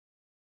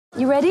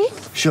You ready?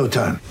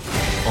 Showtime.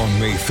 On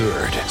May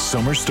 3rd,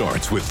 summer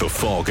starts with The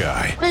Fall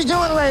Guy. Let's do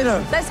it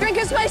later. Let's drink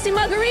a spicy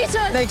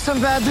margarita. Make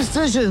some bad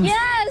decisions.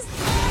 Yes!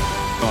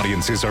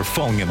 Audiences are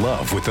falling in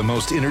love with the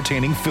most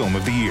entertaining film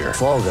of the year.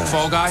 Fall Guy.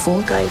 Fall Guy?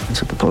 Fall guy.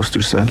 That's what the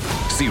poster said.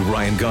 See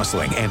Ryan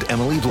Gosling and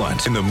Emily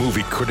Blunt in the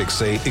movie critics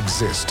say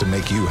exists to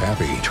make you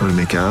happy. Trying to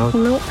make it out?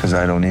 Nope. Because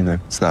I don't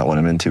either. It's not what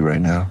I'm into right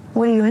now.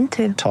 What are you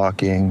into?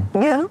 Talking.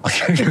 Yeah.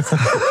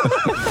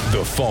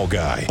 The Fall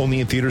Guy.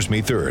 Only in theaters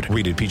May 3rd.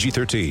 Rated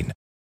PG-13.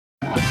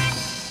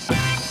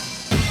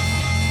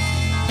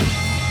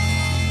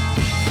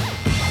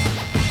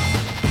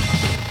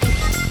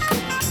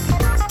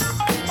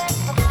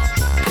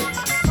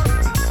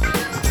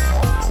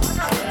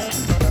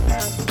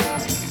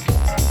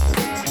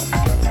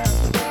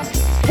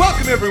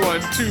 Welcome, everyone,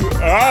 to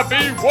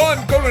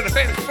RB1 Golden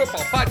Fantasy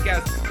Football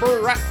Podcast,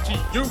 brought to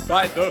you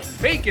by the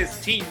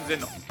fakest teams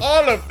in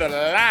all of the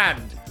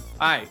land.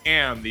 I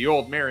am the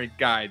old married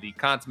guy, the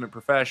consummate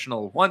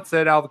professional. Once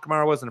said Alvin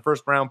Kamara wasn't a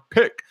first-round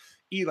pick.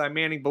 Eli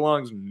Manning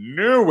belongs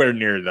nowhere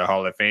near the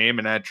Hall of Fame,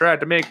 and I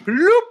tried to make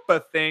bloop a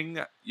thing.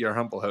 Your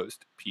humble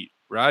host, Pete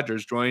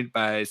Rogers, joined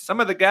by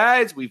some of the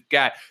guys. We've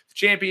got the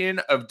champion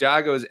of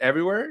doggos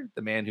everywhere,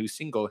 the man who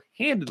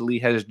single-handedly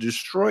has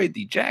destroyed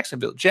the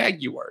Jacksonville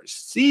Jaguars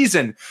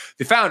season,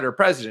 the founder,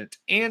 president,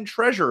 and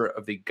treasurer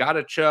of the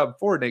Gotta Chubb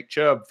for Nick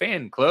Chubb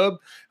fan club,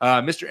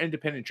 Mr.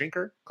 Independent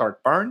Drinker,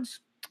 Clark Barnes.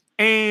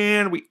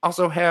 And we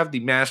also have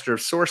the master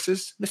of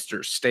sources,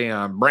 Mr. Stay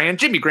on Brand,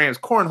 Jimmy Graham's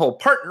cornhole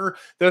partner,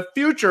 the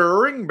future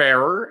ring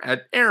bearer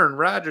at Aaron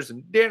Rodgers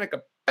and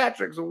Danica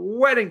Patrick's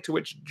wedding, to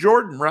which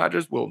Jordan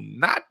Rodgers will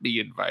not be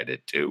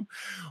invited to.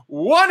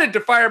 Wanted to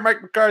fire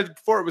Mike McCarthy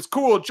before it was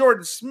cool.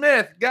 Jordan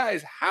Smith.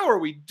 Guys, how are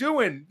we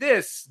doing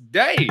this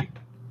day?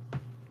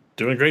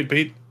 Doing great,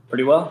 Pete.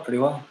 Pretty well.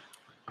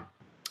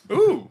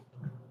 Ooh,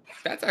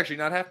 that's actually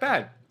not half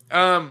bad.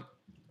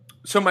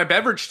 So my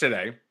beverage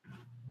today,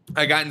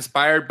 I got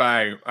inspired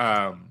by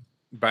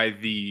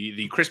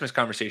the Christmas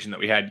conversation that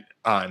we had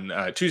on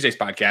Tuesday's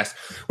podcast,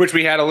 which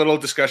we had a little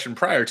discussion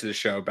prior to the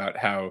show about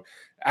how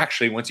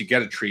actually once you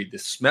get a tree, the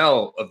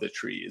smell of the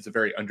tree is a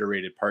very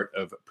underrated part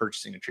of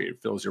purchasing a tree.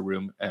 It fills your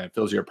room and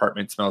fills your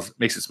apartment,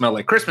 makes it smell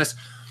like Christmas.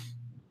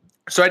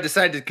 So I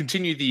decided to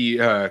continue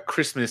the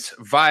Christmas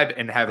vibe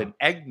and have an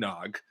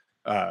eggnog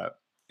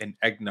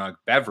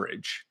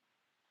beverage.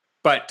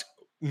 But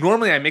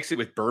normally I mix it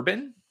with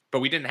bourbon. But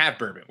we didn't have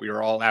bourbon. We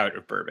were all out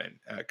of bourbon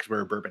because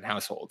we're a bourbon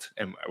household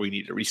and we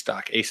need to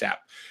restock ASAP.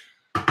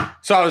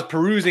 So I was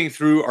perusing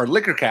through our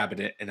liquor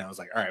cabinet and I was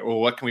like, all right,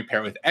 well, what can we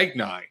pair with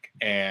eggnog?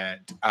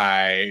 And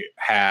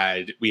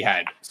we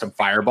had some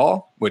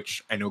Fireball,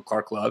 which I know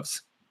Clark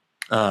loves.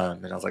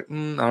 And I was like, I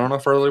don't know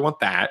if I really want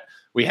that.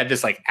 We had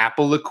this like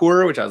apple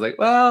liqueur, which I was like,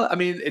 well, I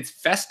mean, it's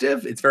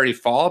festive. It's very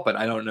fall, but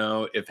I don't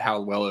know how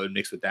well it would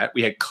mix with that.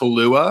 We had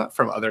Kahlua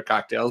from other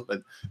cocktails,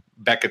 but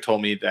Becca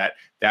told me that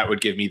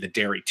would give me the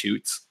dairy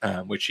toots,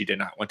 which she did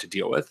not want to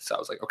deal with. So I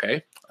was like,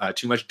 okay,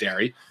 too much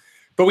dairy.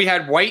 But we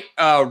had white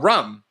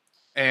rum,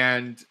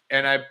 and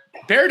I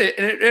paired it,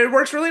 and it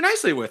works really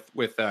nicely with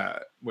what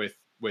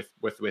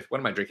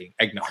am I drinking?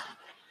 Eggnog.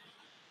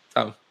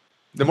 So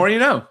the more you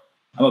know.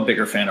 I'm a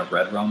bigger fan of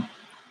red rum.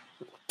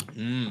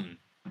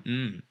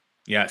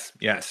 Yes.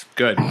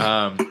 Good.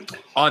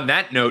 On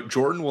that note,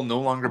 Jordan will no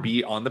longer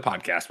be on the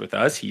podcast with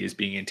us. He is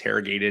being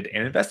interrogated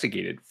and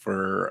investigated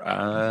for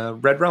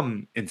red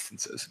rum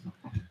instances.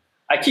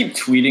 I keep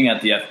tweeting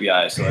at the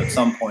FBI, so at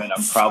some point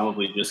I'm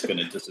probably just going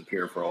to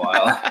disappear for a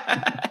while.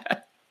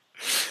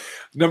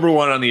 Number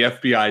one on the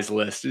FBI's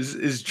list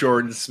is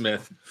Jordan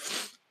Smith.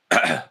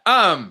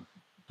 All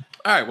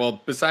right.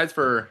 Well, besides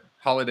for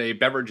holiday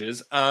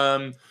beverages,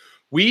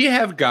 we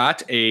have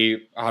got a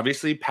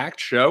obviously packed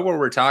show where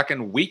we're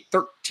talking week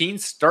 13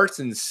 starts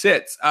and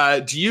sits.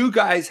 Do you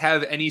guys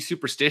have any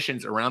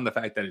superstitions around the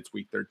fact that it's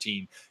week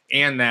 13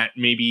 and that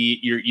maybe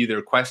you're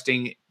either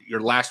questing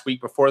your last week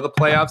before the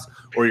playoffs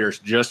or you're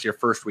just your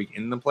first week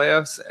in the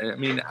playoffs? I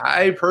mean,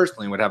 I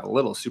personally would have a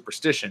little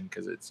superstition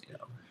because it's,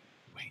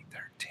 week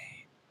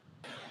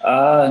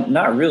 13.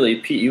 Not really.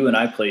 Pete, you and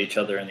I play each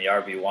other in the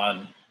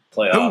RB1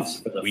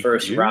 playoffs for the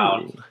first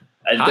round.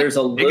 There's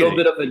a little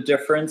bit of a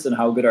difference in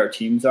how good our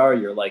teams are.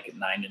 You're like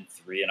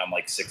 9-3, and I'm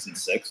like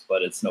 6-6,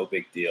 but it's no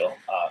big deal.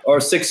 Or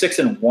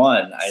 6-1.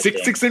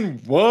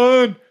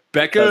 6-1.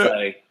 Becca,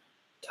 I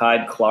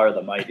tied Clara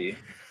the Mighty.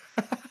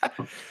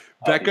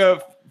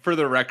 Becca, for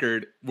the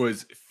record,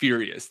 was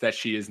furious that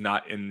she is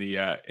not in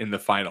the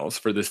finals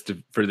for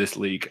this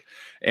league,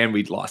 and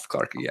we'd lost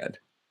Clark again.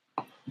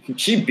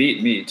 She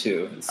beat me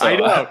too. So I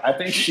know. I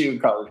think she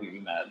would probably be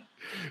mad.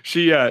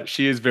 She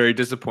is very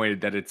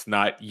disappointed that it's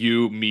not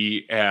you,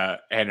 me,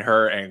 and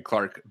her and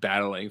Clark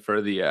battling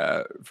for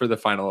the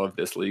final of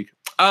this league.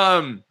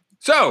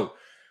 So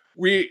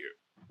we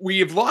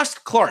have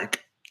lost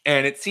Clark,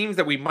 and it seems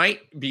that we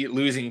might be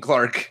losing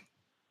Clark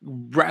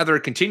rather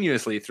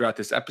continuously throughout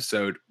this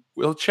episode.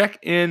 We'll check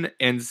in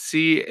and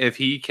see if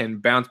he can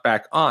bounce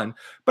back on.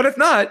 But if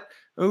not,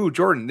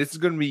 Jordan, this is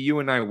going to be you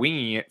and I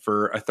winging it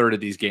for a third of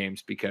these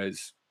games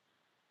because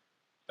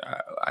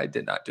I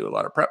did not do a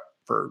lot of prep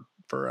for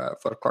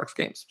Clark's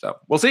games, so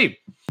we'll see.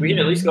 We can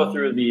at least go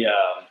through the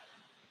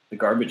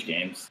garbage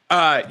games.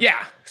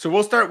 Yeah. So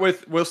we'll start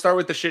with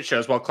the shit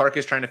shows while Clark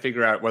is trying to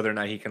figure out whether or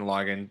not he can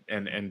log in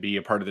and be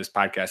a part of this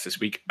podcast this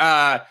week.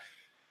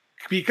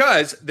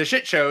 Because the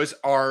shit shows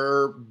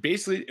are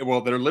basically,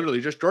 well, they're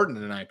literally just Jordan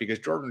and I, because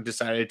Jordan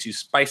decided to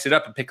spice it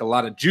up and pick a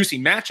lot of juicy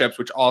matchups,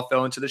 which all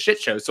fell into the shit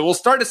shows. So we'll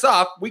start us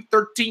off. Week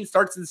 13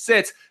 starts and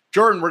sits.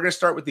 Jordan, we're going to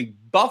start with the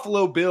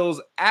Buffalo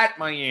Bills at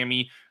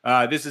Miami.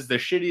 This is the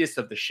shittiest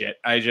of the shit.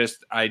 I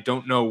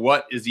don't know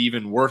what is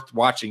even worth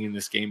watching in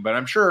this game, but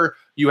I'm sure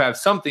you have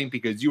something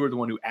because you were the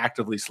one who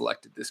actively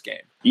selected this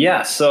game.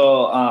 Yeah,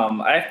 so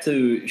I have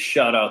to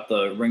shout out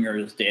the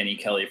Ringer's Danny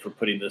Kelly for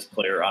putting this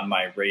player on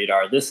my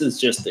radar. This is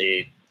just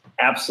a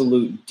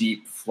absolute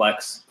deep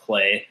flex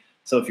play.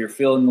 So if you're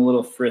feeling a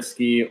little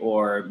frisky,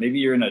 or maybe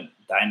you're in a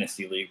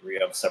dynasty league where you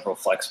have several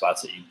flex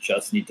spots that you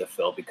just need to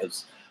fill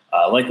because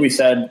like we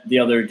said the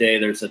other day,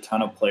 there's a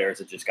ton of players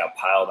that just got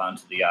piled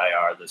onto the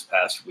IR this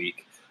past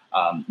week.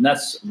 And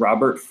that's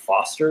Robert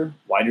Foster,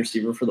 wide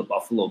receiver for the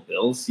Buffalo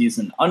Bills. He's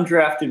an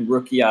undrafted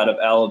rookie out of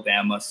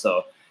Alabama,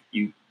 so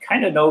you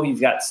kind of know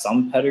he's got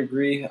some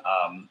pedigree.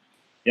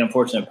 The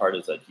unfortunate part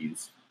is that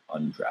he's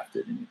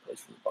undrafted and he plays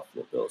for the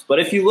Buffalo Bills. But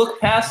if you look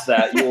past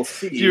that, you will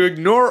see... You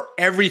ignore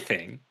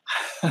everything.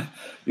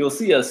 You'll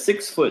see a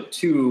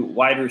 6'2"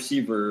 wide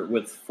receiver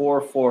with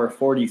 4.4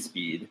 40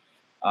 speed.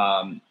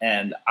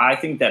 And I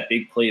think that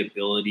big play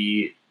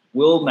ability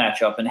will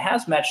match up and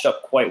has matched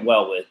up quite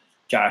well with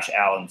Josh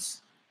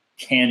Allen's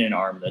cannon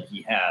arm that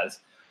he has.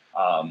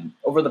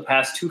 Over the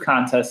past 2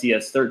 contests, he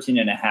has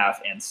 13.5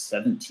 and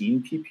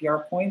 17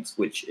 PPR points,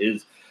 which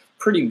is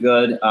pretty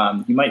good.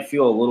 He might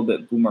feel a little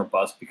bit boom or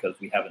bust because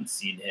we haven't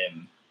seen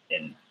him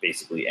in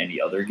basically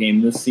any other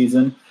game this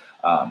season.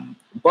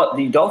 But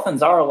the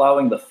Dolphins are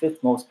allowing the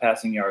 5th most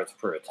passing yards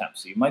per attempt,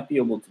 so you might be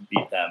able to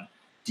beat them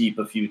deep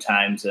a few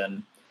times.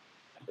 And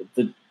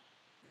the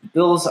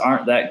Bills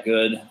aren't that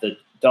good. The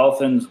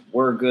Dolphins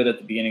were good at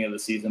the beginning of the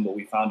season, but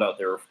we found out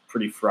they were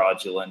pretty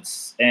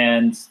fraudulent.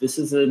 And this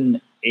is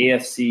an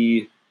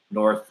AFC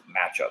North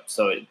matchup,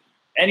 so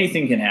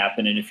anything can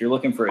happen. And if you're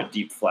looking for a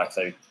deep flex,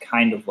 I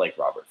kind of like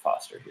Robert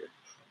Foster here.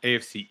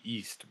 AFC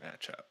East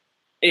matchup.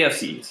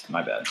 AFC East,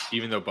 my bad.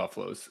 Even though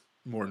Buffalo's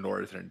more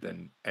northern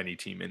than any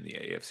team in the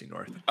AFC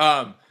North.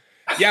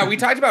 Yeah, we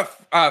talked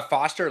about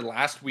Foster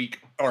last week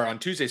or on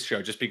Tuesday's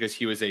show just because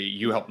he was a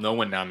You Help No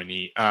One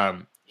nominee.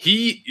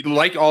 He,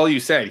 like all you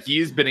said,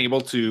 he's been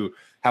able to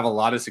have a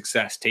lot of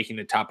success taking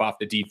the top off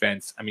the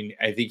defense. I mean,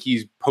 I think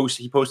he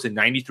posted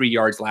 93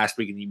 yards last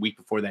week, and the week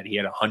before that he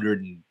had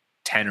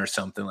 110 or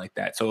something like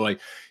that. So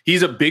like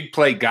he's a big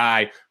play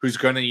guy who's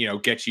going to,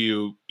 get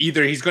you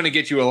either he's going to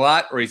get you a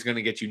lot or he's going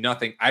to get you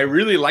nothing. I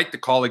really like the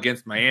call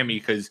against Miami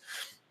because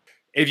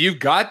if you've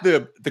got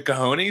the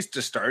cojones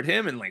to start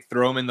him and like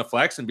throw him in the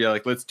flex and be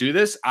like, let's do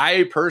this.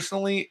 I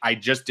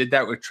just did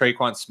that with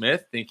Traquan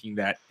Smith thinking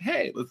that,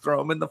 hey, let's throw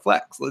him in the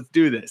flex. Let's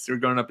do this. We're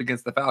going up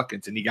against the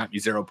Falcons and he got me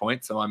 0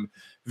 points. So I'm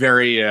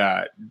very,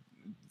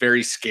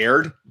 very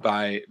scared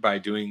by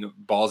doing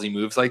ballsy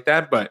moves like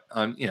that. But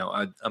I'm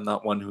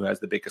not one who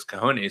has the biggest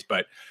cojones,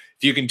 but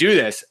if you can do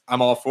this,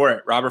 I'm all for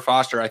it. Robert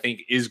Foster, I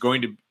think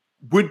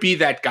would be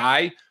that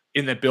guy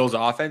in the Bills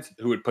offense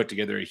who would put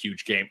together a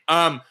huge game.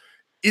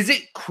 Is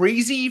it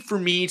crazy for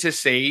me to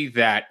say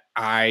that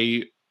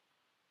I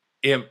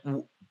am,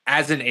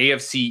 as an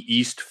AFC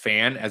East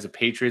fan, as a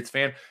Patriots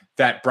fan,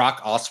 that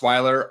Brock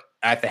Osweiler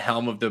at the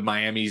helm of the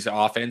Miami's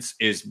offense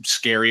is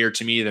scarier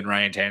to me than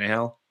Ryan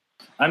Tannehill?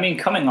 I mean,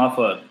 coming off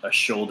a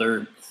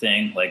shoulder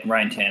thing, like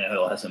Ryan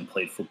Tannehill hasn't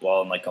played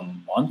football in like a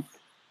month.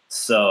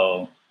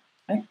 So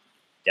I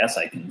guess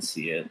I can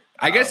see it.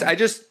 I guess I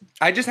just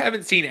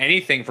haven't seen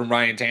anything from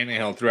Ryan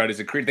Tannehill throughout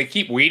his career. They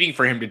keep waiting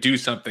for him to do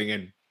something,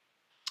 and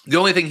the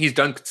only thing he's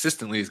done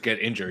consistently is get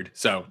injured.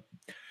 So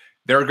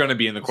they're going to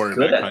be in the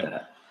quarterback hunt.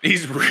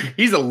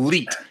 He's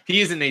elite.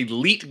 He is an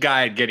elite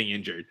guy at getting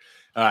injured.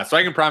 So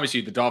I can promise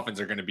you the Dolphins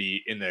are going to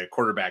be in the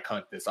quarterback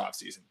hunt this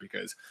offseason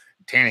because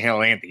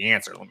Tannehill ain't the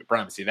answer. Let me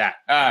promise you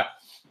that.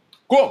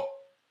 Cool.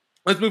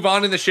 Let's move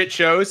on in the shit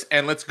shows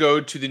and let's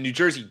go to the New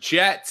Jersey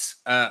Jets.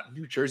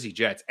 New Jersey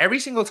Jets. Every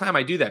single time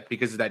I do that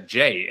because of that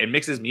J, it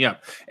mixes me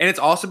up. And it's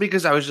also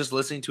because I was just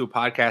listening to a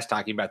podcast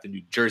talking about the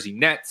New Jersey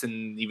Nets,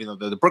 and even though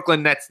they're the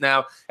Brooklyn Nets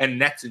now, and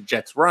Nets and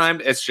Jets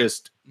rhymed,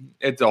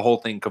 it's a whole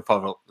thing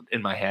confuzzled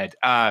in my head.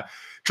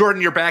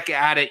 Jordan, you're back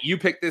at it. You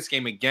picked this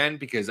game again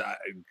because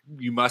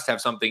you must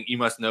have something you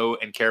must know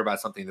and care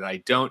about something that I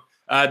don't.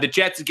 The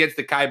Jets against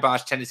the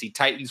kibosh Tennessee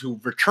Titans, who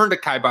returned to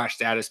kibosh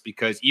status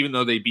because even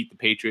though they beat the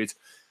Patriots,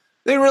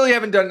 they really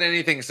haven't done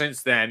anything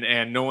since then,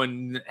 and no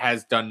one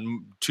has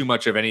done too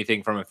much of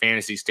anything from a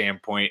fantasy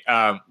standpoint.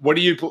 What are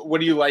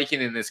you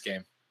liking in this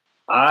game?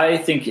 I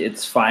think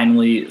it's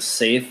finally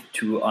safe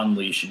to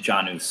unleash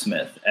Jonnu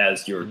Smith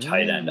as your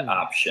tight end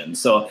option.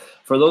 So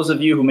for those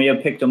of you who may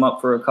have picked him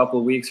up for a couple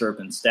of weeks or have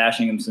been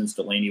stashing him since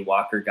Delaney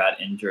Walker got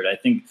injured, I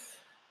think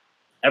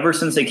ever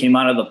since they came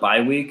out of the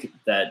bye week,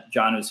 that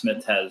Jonnu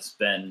Smith has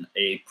been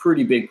a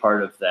pretty big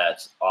part of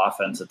that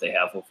offense that they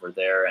have over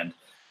there. And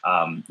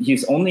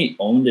he's only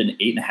owned in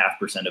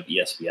 8.5% of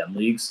ESPN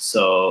leagues.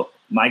 So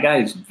my guy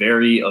is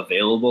very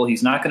available.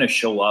 He's not going to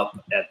show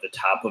up at the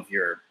top of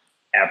your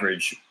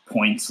average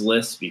points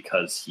list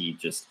because he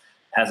just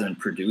hasn't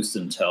produced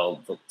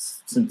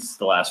since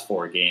the last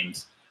 4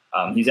 games.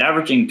 He's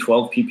averaging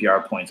 12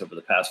 PPR points over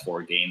the past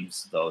 4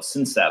 games, though,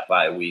 since that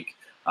bye week.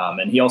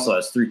 And he also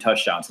has 3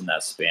 touchdowns in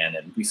that span.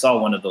 And we saw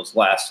one of those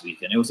last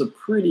week, and it was a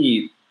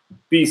pretty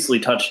beastly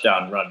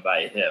touchdown run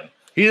by him.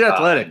 He's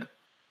athletic.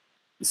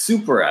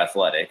 Super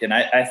athletic. And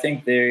I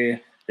think they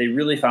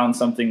really found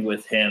something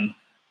with him.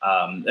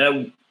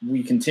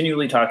 We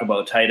continually talk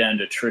about tight end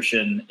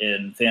attrition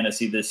in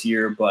fantasy this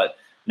year, but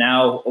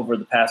now over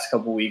the past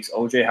couple weeks,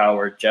 OJ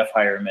Howard, Jeff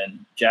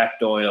Hireman, Jack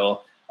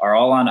Doyle are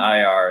all on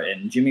IR,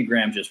 and Jimmy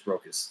Graham just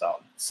broke his thumb.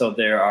 So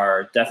there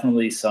are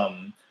definitely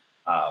some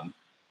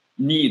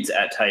needs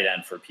at tight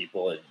end for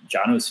people. And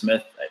Jonnu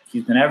Smith,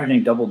 he's been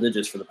averaging double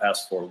digits for the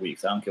past 4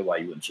 weeks. I don't get why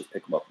you wouldn't just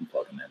pick him up and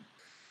plug him in.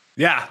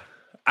 Yeah,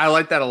 I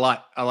like that a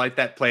lot. I like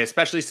that play,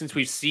 especially since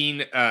we've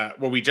seen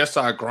we just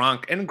saw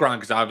Gronk, and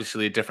Gronk is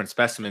obviously a different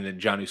specimen than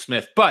Jonnu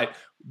Smith, but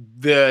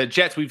the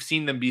Jets, we've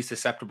seen them be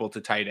susceptible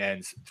to tight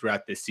ends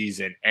throughout this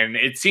season. And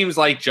it seems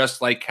like,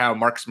 just like how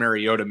Marcus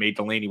Mariota made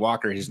Delaney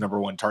Walker his number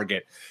 1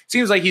 target,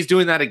 seems like he's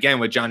doing that again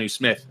with Jonnu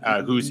Smith,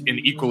 who's an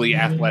equally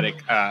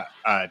athletic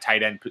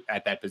tight end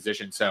at that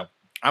position. So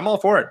I'm all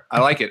for it. I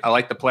like it. I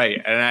like the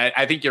play. And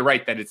I think you're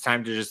right that it's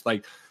time to just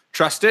like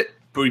trust it,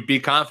 be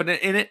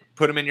confident in it,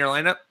 put him in your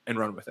lineup and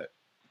run with it.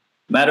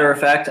 Matter of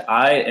fact,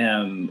 I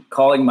am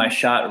calling my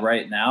shot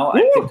right now. Woo!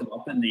 I picked him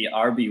up in the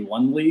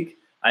RB1 league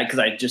because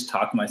I just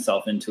talked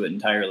myself into it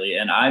entirely.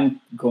 And I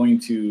think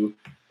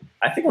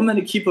I'm going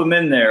to keep him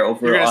in there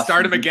over. You're going to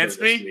start him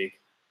against me? Week.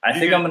 I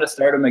think I'm going to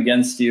start him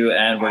against you,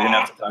 and we're going to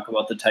have to talk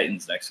about the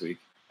Titans next week.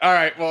 All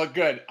right, well,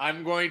 good.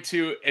 I'm going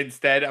to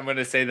say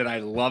that I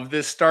love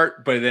this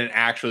start, but then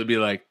actually be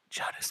like,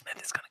 Jonnu Smith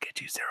is going to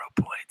get you 0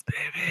 points,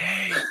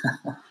 baby.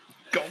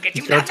 Go get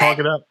you. Got to talk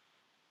it up.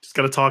 Just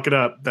got to talk it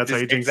up. That's how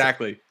you jinx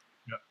exactly.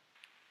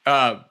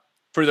 Yeah.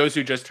 For those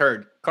who just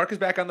heard, Clark is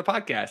back on the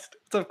podcast.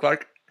 What's up,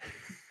 Clark?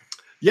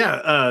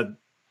 Yeah.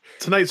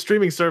 Tonight's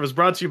streaming service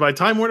brought to you by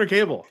Time Warner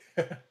Cable.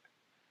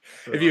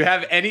 If you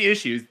have any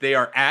issues, they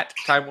are at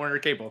Time Warner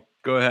Cable.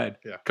 Go ahead.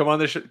 Yeah. Come on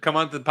to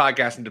the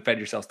podcast and defend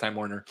yourselves, Time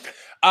Warner.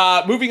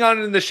 Moving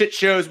on in the shit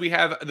shows, we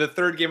have the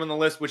 3rd game on the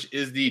list, which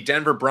is the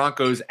Denver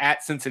Broncos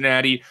at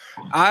Cincinnati.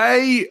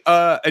 I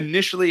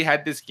initially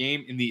had this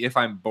game in the if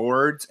I'm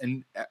boards,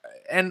 and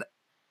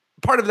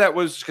part of that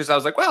was because I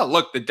was like, well,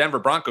 look, the Denver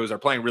Broncos are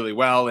playing really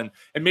well, and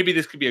maybe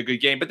this could be a good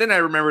game. But then I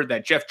remembered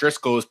that Jeff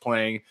Driscoll is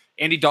playing,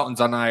 Andy Dalton's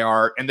on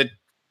IR, and the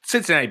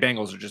Cincinnati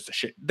Bengals are just a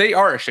shit. They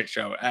are a shit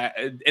show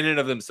in and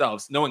of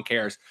themselves. No one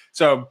cares.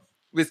 So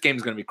this game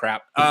is going to be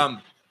crap.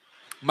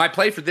 My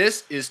play for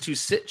this is to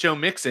sit Joe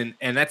Mixon,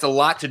 and that's a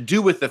lot to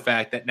do with the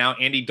fact that now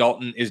Andy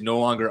Dalton is no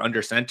longer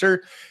under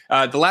center.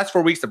 The last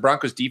 4 weeks, the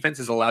Broncos defense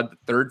has allowed the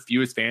 3rd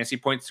fewest fantasy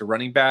points to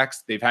running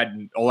backs. They've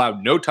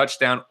allowed no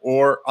touchdown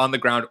or on the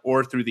ground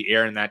or through the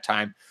air in that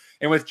time.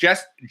 And with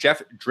Jeff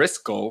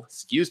Driscoll,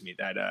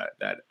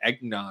 that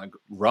eggnog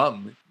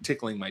rum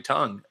tickling my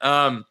tongue.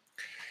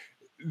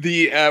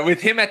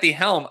 With him at the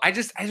helm, I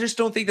just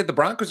don't think that the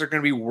Broncos are going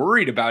to be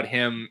worried about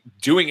him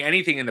doing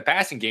anything in the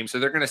passing game. So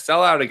they're going to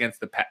sell out against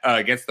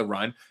the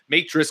run,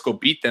 make Driscoll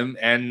beat them,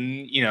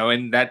 and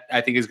that I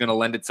think is going to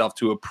lend itself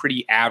to a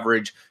pretty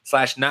average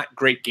 / not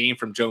great game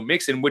from Joe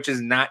Mixon, which is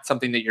not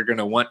something that you're going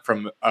to want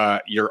from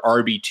your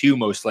RB2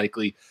 most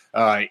likely,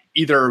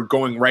 either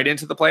going right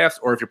into the playoffs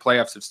or if your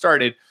playoffs have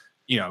started,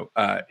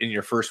 in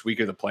your first week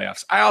of the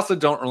playoffs. I also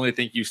don't really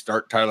think you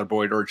start Tyler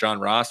Boyd or John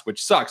Ross,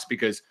 which sucks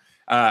because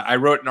I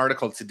wrote an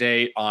article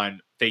today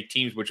on fake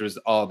teams, which was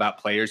all about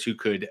players who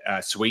could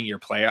swing your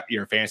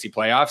fantasy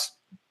playoffs.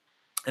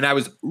 And I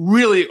was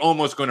really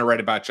almost going to write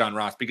about John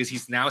Ross because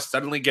he's now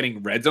suddenly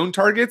getting red zone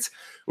targets,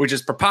 which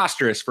is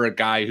preposterous for a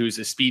guy who's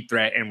a speed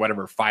threat and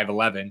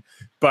 5'11".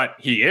 But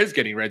he is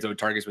getting red zone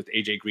targets with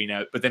AJ Green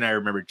out. But then I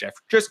remember Jeff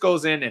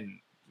Driscoll's in. And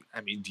I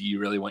mean, do you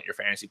really want your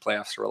fantasy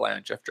playoffs to rely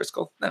on Jeff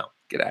Driscoll? No,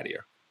 get out of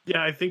here.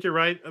 Yeah, I think you're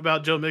right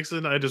about Joe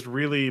Mixon. I just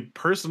really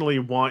personally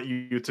want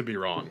you to be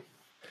wrong.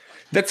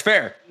 That's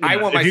fair. Yeah, I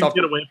want myself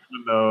to get away from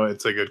him, though.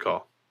 It's a good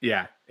call.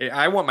 Yeah,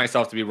 I want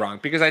myself to be wrong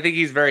because I think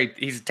he's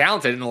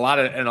talented, and a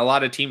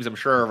lot of teams I'm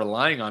sure are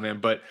relying on him.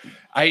 But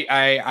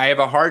I have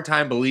a hard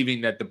time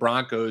believing that the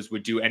Broncos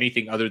would do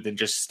anything other than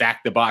just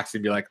stack the box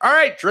and be like, all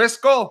right,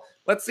 Driscoll,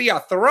 let's see you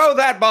throw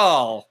that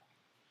ball.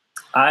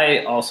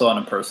 I also, on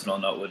a personal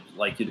note, would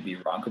like you to be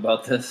wrong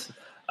about this.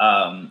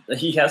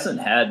 He hasn't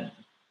had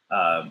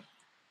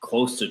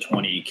close to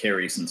 20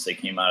 carries since they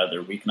came out of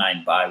their Week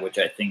 9 bye, which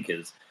I think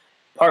is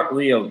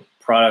partly a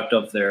product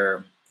of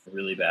their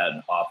really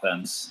bad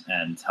offense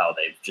and how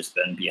they've just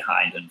been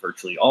behind in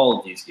virtually all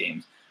of these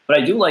games. But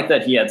I do like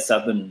that he had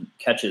 7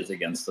 catches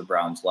against the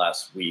Browns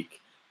last week.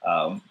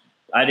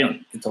 I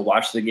didn't get to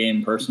watch the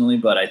game personally,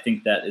 but I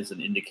think that is an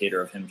indicator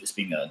of him just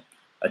being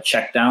a a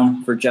check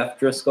down for Jeff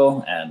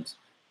Driscoll and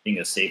being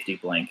a safety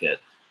blanket.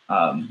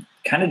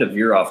 Kind of to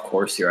veer off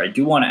course here, I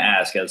do want to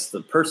ask, as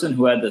the person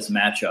who had this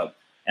matchup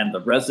and the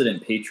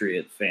resident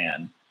Patriot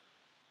fan,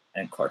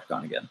 and Clark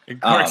gone again.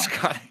 Clark's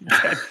gone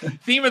again.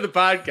 Theme of the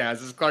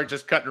podcast is Clark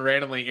just cutting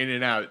randomly in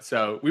and out.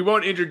 So we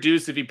won't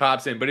introduce if he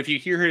pops in, but if you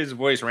hear his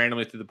voice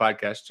randomly through the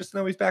podcast, just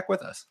know he's back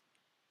with us.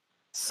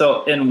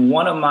 So in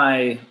one of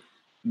my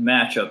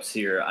matchups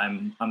here,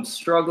 I'm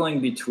struggling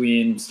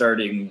between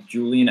starting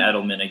Julian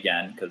Edelman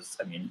again, because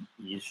I mean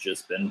he's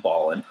just been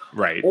balling,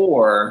 right?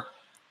 Or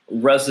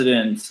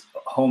resident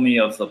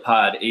homie of the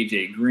pod,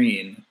 AJ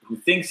Green, who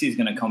thinks he's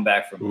going to come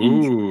back from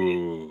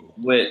injury,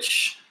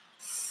 which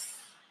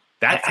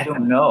I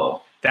don't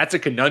know. That's a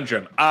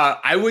conundrum.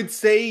 I would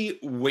say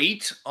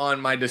wait on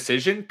my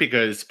decision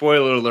because,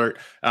 spoiler alert,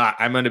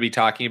 I'm going to be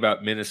talking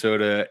about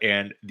Minnesota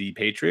and the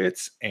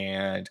Patriots,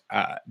 and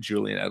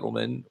Julian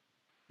Edelman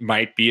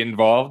might be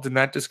involved in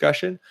that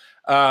discussion.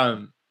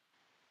 But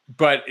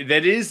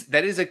that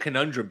is a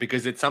conundrum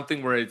because it's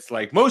something where it's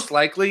like most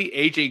likely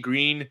AJ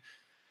Green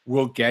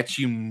will get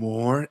you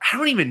more. I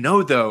don't even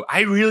know though.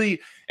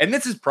 And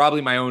this is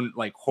probably my own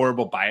like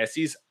horrible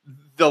biases.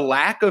 The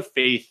lack of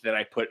faith that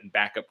I put in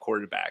backup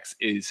quarterbacks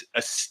is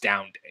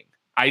astounding.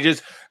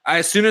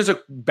 As soon as a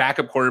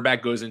backup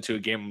quarterback goes into a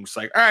game, I'm just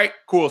like, all right,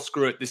 cool,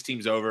 screw it. This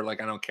team's over. Like,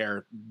 I don't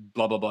care.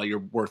 Blah, blah, blah. You're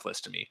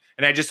worthless to me.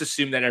 And I just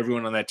assume that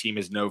everyone on that team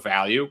is no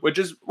value, which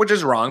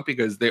is wrong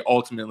because they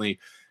ultimately,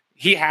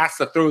 he has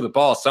to throw the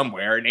ball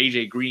somewhere. And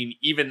AJ Green,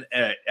 even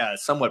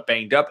somewhat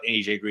banged up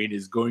AJ Green,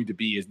 is going to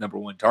be his number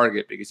one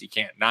target because he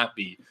can't not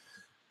be.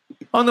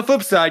 On the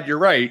flip side, you're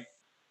right.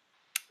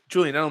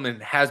 Julian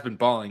Edelman has been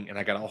balling, and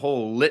I got a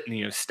whole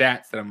litany of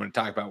stats that I'm going to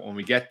talk about when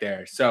we get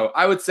there. So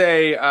I would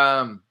say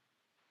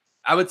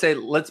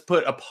let's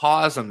put a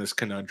pause on this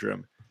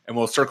conundrum, and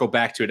we'll circle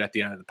back to it at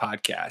the end of the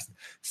podcast.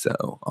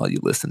 So all you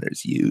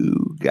listeners,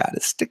 you got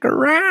to stick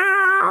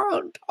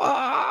around.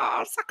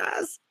 Oh,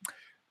 suckers.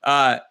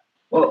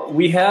 Well,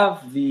 we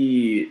have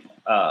the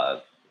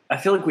I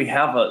feel like we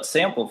have a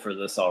sample for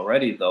this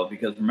already, though,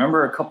 because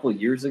remember a couple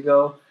of years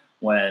ago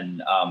when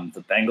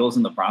the Bengals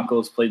and the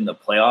Broncos played in the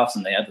playoffs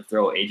and they had to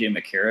throw A.J.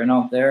 McCarron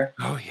out there?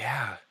 Oh,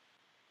 yeah.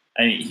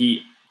 I mean,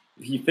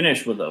 he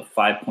finished with a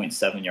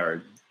 5.7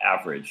 yard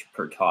average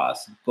per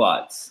toss,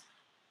 but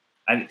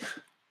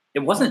it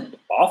wasn't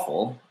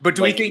awful. But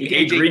do we think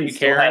A.J.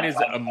 McCarron is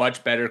a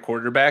much better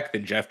quarterback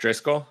than Jeff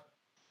Driscoll?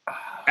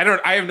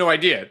 I have no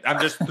idea. I'm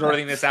just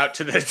throwing this out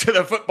to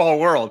the football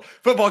world.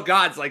 Football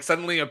gods like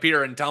suddenly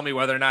appear and tell me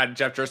whether or not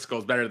Jeff Driscoll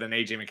is better than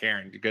A.J.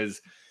 McCarron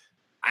because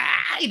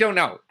I don't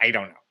know.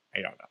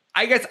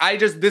 I guess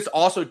this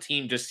also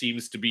team just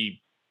seems to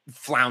be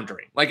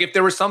floundering. Like if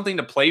there was something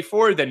to play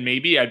for, then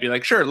maybe I'd be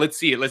like, sure, let's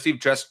see it. Let's see if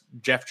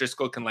Jeff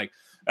Driscoll can like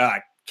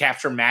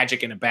capture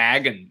magic in a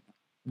bag and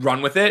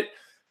run with it.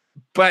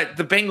 But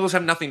the Bengals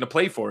have nothing to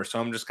play for. So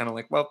I'm just kind of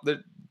like, well,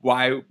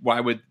 why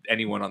would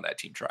anyone on that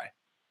team try?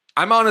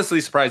 I'm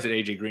honestly surprised that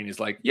AJ Green is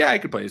like, yeah, I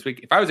could play this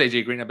week. If I was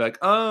AJ Green, I'd be like,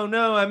 oh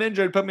no, I'm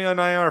injured. Put me on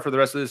IR for the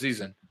rest of the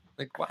season.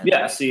 Like, what?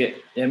 Yeah, see,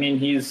 I mean,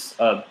 he's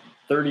a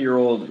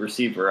 30-year-old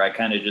receiver. I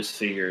kind of just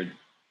figured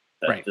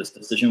that this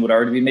decision would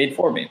already be made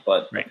for me,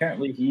 but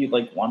apparently he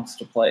like wants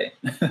to play.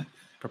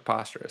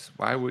 Preposterous.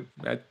 Why would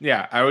that?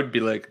 Yeah, I would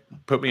be like,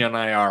 put me on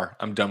IR.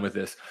 I'm done with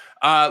this.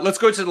 Let's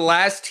go to the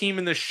last team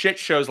in the shit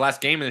shows, last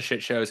game in the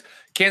shit shows.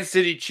 Kansas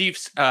City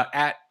Chiefs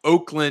at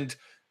Oakland.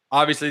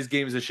 Obviously, this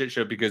game is a shit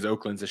show because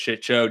Oakland's a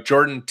shit show.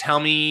 Jordan,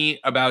 tell me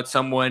about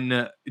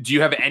someone. Do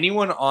you have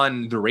anyone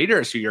on the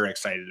Raiders who you're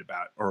excited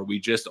about, or are we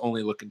just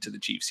only looking to the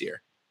Chiefs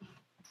here?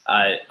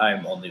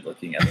 I'm only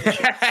looking at the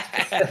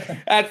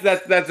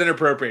Chiefs. that's an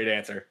appropriate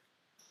answer.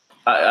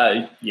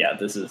 Yeah,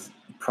 this is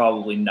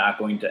probably not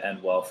going to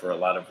end well for a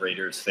lot of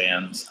Raiders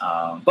fans.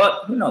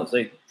 But who knows?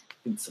 They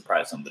can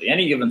surprise somebody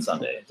any given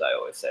Sunday, as I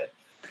always say.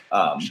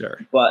 Sure.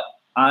 But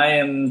I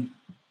am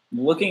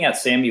looking at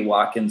Sammy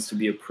Watkins to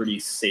be a pretty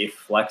safe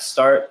flex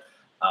start.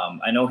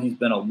 I know he's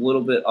been a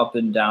little bit up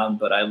and down,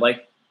 but I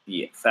like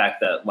the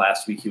fact that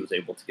last week he was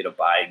able to get a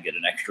bye and get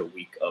an extra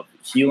week of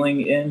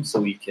healing in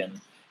so he can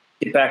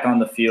get back on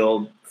the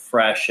field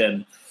fresh.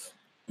 And,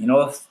 you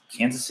know, if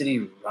Kansas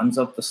City runs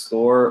up the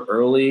score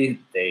early,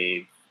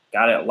 they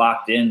got it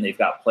locked in. They've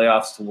got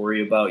playoffs to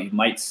worry about. You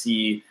might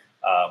see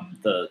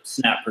the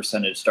snap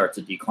percentage start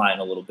to decline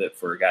a little bit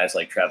for guys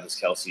like Travis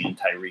Kelce and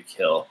Tyreek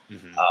Hill.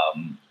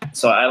 Mm-hmm.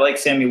 So I like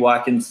Sammy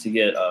Watkins to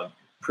get a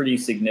pretty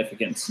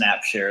significant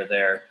snap share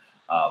there.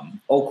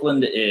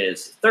 Oakland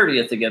is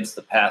 30th against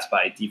the pass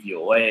by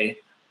DVOA.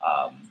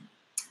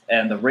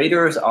 And the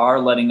Raiders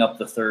are letting up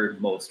the third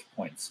most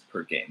points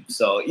per game.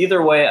 So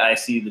either way, I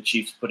see the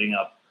Chiefs putting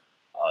up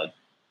a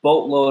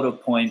boatload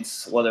of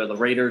points. Whether the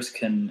Raiders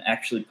can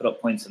actually put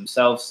up points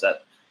themselves,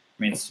 that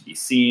remains to be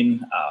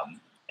seen.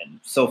 And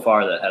so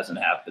far, that hasn't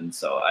happened.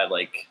 So I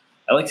like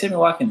Sammy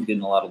Watkins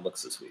getting a lot of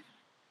looks this week.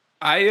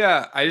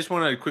 I just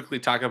want to quickly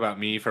talk about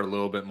me for a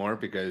little bit more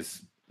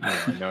because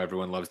I know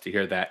everyone loves to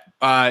hear that.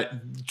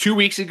 2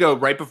 weeks ago,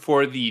 right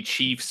before the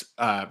Chiefs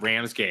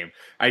Rams game,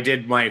 I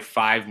did my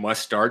 5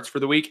 must starts for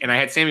the week, and I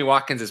had Sammy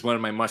Watkins as one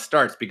of my must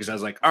starts because I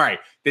was like, all right,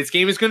 this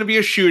game is going to be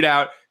a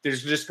shootout.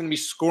 There's just going to be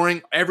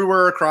scoring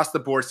everywhere across the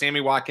board.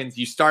 Sammy Watkins,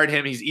 you start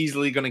him, he's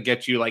easily going to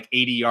get you like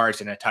 80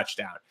 yards and a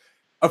touchdown.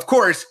 Of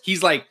course,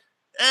 he's like,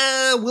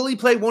 will he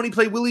play? Won't he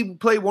play? Will he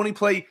play? Won't he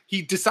play?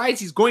 He decides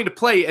he's going to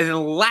play. And in the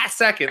last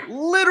second,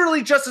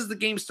 literally just as the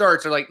game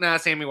starts, they're like, nah,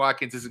 Sammy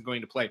Watkins isn't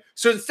going to play.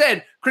 So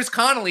instead, Chris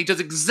Connolly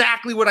does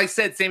exactly what I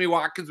said Sammy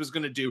Watkins was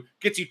going to do.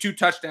 Gets you 2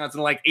 touchdowns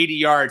and like 80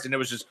 yards. And it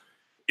was just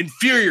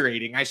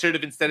infuriating. I should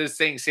have, instead of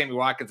saying Sammy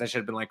Watkins, I should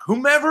have been like,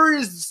 whomever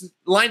is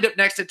lined up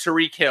next to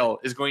Tyreek Hill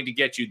is going to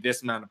get you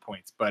this amount of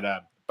points. But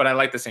I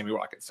like the Sammy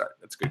Watkins start.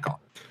 That's a good call.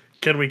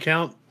 Can we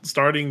count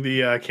starting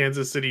the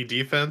Kansas City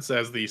defense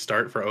as the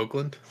start for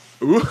Oakland?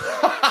 Ooh.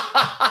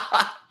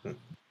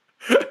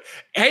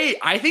 Hey,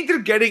 I think they're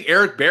getting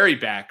Eric Berry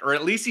back, or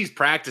at least he's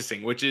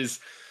practicing, which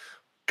is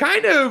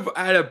kind of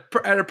at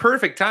a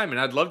perfect time. And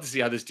I'd love to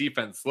see how this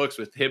defense looks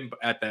with him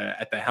at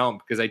the helm,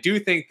 because I do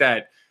think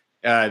that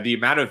the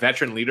amount of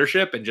veteran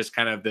leadership and just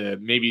kind of the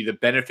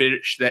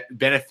benefit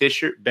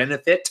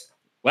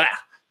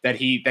that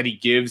he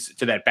gives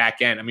to that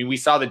back end. I mean, we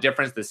saw the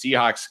difference the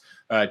Seahawks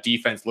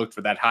defense looked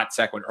for that hot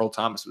sec when Earl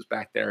Thomas was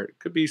back there. It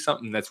could be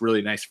something that's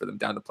really nice for them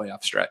down the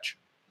playoff stretch.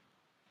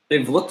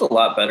 They've looked a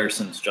lot better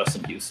since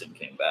Justin Houston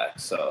came back.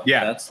 So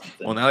yeah, that's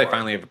well, now they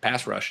finally have a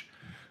pass rush.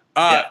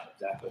 Yeah,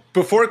 exactly.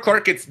 Before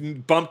Clark gets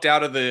bumped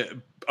out of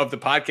the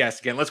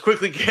podcast again, let's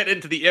quickly get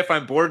into the If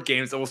I'm Bored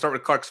games. And we'll start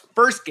with Clark's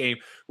first game,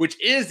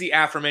 which is the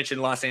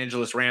aforementioned Los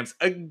Angeles Rams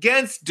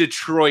against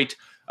Detroit.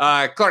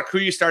 Clark, who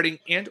are you starting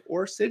and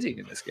or sitting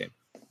in this game?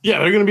 Yeah,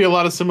 there are going to be a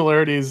lot of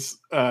similarities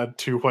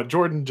to what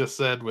Jordan just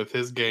said with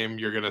his game.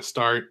 You're going to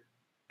start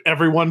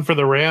everyone for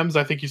the Rams.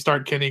 I think you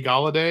start Kenny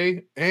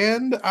Golladay.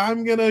 And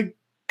I'm going to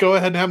go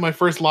ahead and have my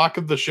first lock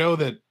of the show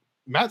that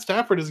Matt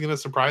Stafford is going to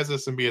surprise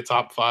us and be a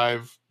top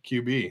 5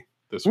 QB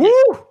this week.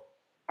 Woo!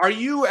 Are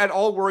you at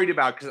all worried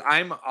about, because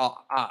I'm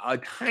a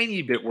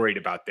tiny bit worried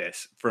about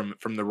this from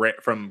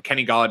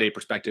Kenny Golladay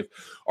perspective.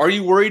 Are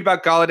you worried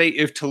about Golladay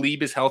if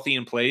Talib is healthy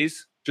and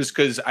plays? Just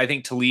because I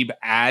think Talib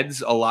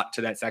adds a lot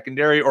to that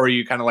secondary, or are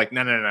you kind of like,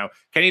 no.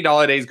 Kenny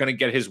Golladay is going to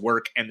get his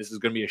work, and this is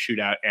going to be a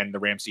shootout, and the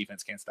Rams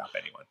defense can't stop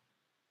anyone.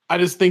 I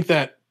just think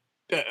that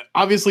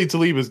obviously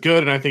Talib is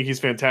good, and I think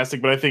he's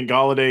fantastic, but I think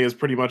Golladay is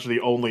pretty much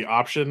the only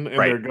option, and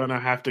they're going to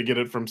have to get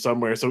it from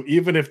somewhere. So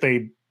even if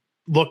they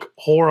look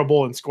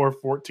horrible and score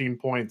 14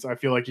 points, I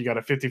feel like you got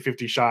a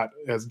 50-50 shot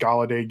as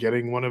Golladay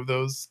getting one of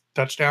those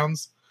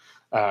touchdowns.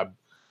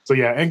 So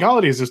yeah, and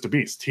Golladay is just a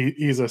beast.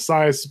 He's a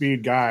size,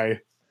 speed guy.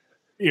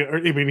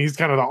 I mean, he's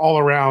kind of the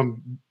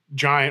all-around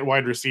giant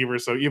wide receiver.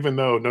 So even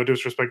though, no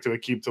disrespect to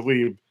Aqib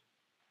Talib,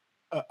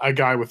 a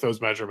guy with those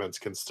measurements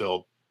can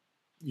still,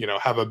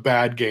 have a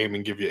bad game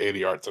and give you 80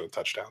 yards and a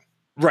touchdown.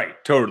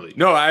 Right, totally.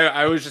 No,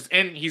 I was just,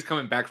 and he's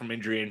coming back from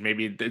injury, and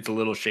maybe it's a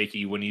little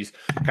shaky when he's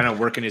kind of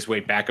working his way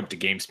back up to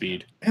game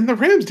speed. And the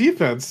Rams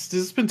defense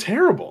has been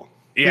terrible.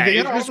 Yeah, they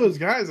got all those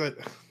guys.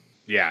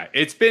 Yeah,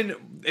 it's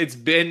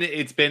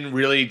been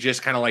really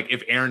just kind of like,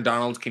 if Aaron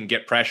Donald can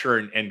get pressure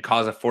and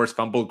cause a forced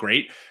fumble,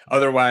 great.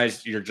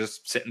 Otherwise, you're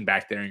just sitting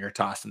back there and you're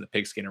tossing the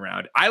pigskin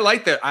around. I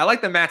like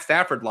the Matt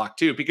Stafford lock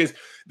too, because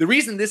the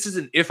reason this is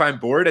an If I'm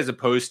Bored as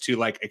opposed to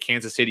like a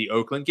Kansas City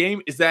Oakland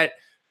game is that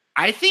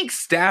I think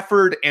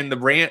Stafford and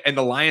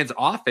the Lions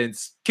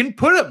offense can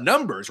put up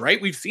numbers,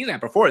 right? We've seen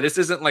that before. This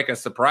isn't like a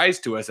surprise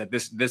to us that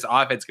this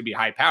offense could be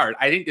high powered.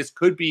 I think this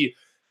could be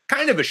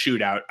kind of a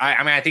shootout. I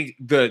mean, I think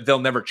they'll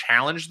never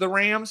challenge the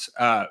Rams,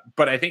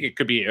 but I think it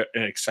could be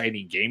an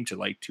exciting game to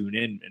like tune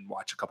in and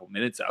watch a couple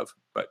minutes of,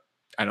 but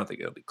I don't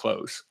think it'll be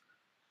close.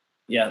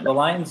 Yeah, the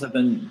Lions have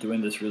been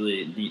doing this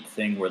really neat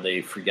thing where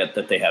they forget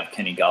that they have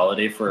Kenny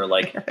Golladay for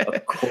like a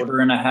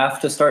quarter and a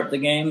half to start the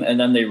game, and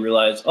then they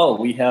realize, oh,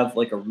 we have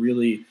like a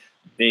really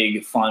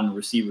big, fun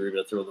receiver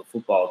to throw the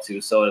football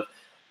to. So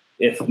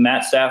if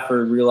Matt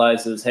Stafford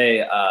realizes,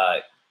 hey,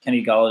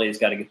 Kenny Galladay's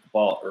got to get the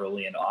ball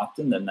early and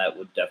often, then that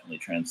would definitely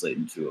translate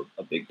into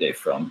a big day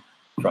from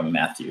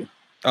Matthew.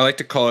 I like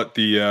to call it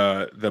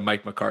the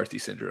Mike McCarthy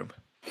syndrome.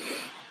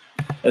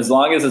 As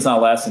long as it's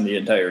not lasting the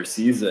entire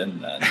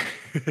season, then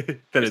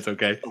then it's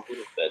okay. A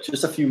little bit,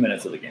 just a few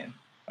minutes of the game.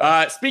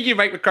 Speaking of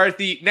Mike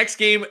McCarthy, next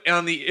game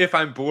on the If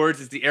I'm Bored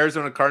is the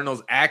Arizona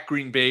Cardinals at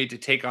Green Bay to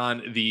take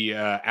on the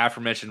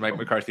aforementioned Mike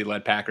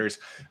McCarthy-led Packers,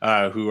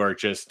 who are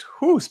just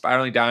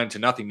spiraling down into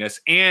nothingness.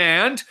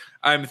 And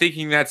I'm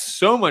thinking that's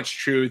so much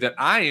true that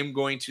I am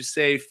going to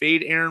say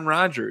fade Aaron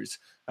Rodgers.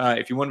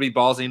 If you want to be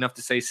ballsy enough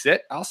to say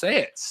sit, I'll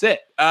say it. Sit.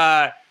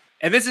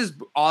 And this is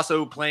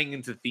also playing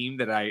into theme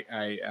that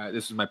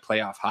this was my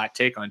playoff hot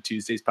take on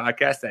Tuesday's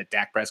podcast, that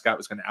Dak Prescott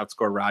was going to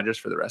outscore Rodgers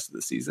for the rest of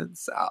the season.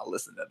 So I'll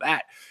listen to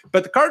that.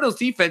 But the Cardinals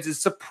defense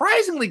is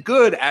surprisingly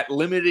good at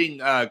limiting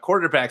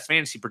quarterbacks'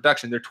 fantasy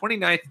production. They're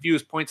 29th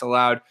fewest points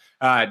allowed,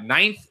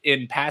 9th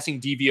in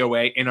passing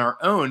DVOA, in our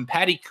own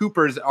Patty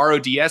Cooper's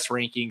RODS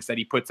rankings that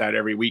he puts out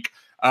every week.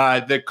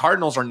 The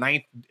Cardinals are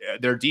 9th.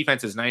 Their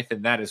defense is 9th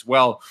in that as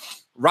well.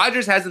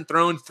 Rodgers hasn't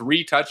thrown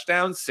 3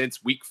 touchdowns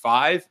since week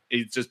 5.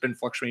 It's just been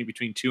fluctuating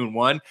between 2 and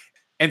 1.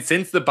 And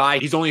since the bye,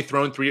 he's only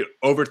thrown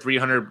over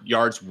 300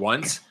 yards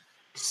once.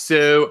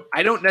 So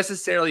I don't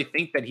necessarily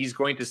think that he's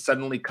going to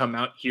suddenly come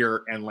out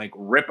here and like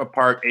rip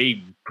apart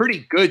a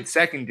pretty good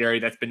secondary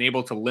that's been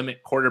able to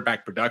limit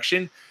quarterback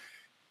production.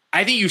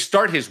 I think you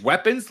start his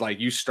weapons. Like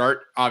you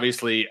start,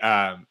 obviously,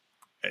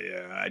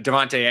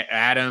 Devontae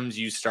Adams,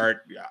 you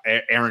start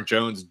Aaron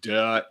Jones,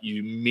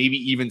 you maybe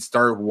even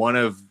start one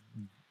of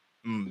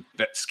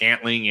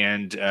Scantling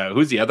and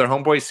who's the other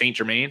homeboy? St.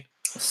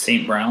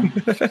 Brown.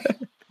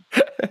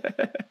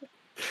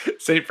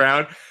 St.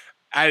 Brown.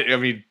 I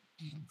mean,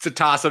 it's a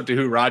toss up to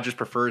who Rodgers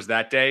prefers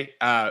that day.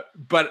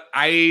 But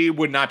I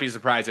would not be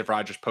surprised if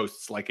Rodgers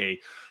posts like a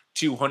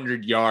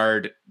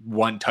 200-yard,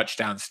 1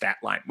 touchdown stat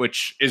line,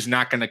 which is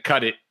not going to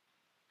cut it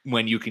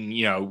when you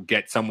can,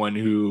 get someone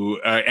who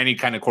any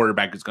kind of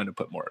quarterback is going to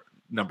put more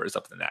numbers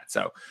up than that.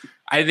 So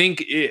I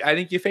think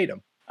you fade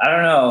him. I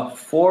don't know.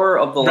 4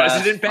 of the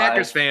Resident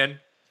Packers fan.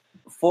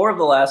 4 of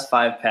the last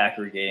 5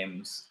 Packer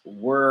games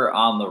were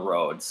on the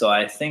road. So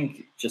I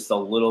think just a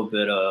little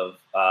bit of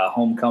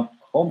home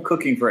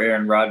cooking for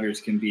Aaron Rodgers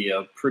can be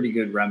a pretty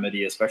good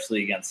remedy,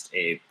 especially against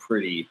a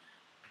pretty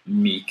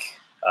meek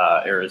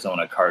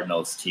Arizona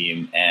Cardinals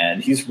team.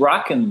 And he's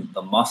rocking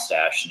the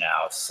mustache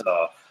now.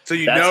 So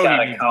that's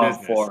got to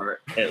count for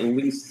at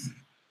least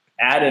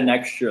add an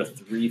extra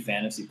 3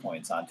 fantasy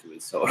points onto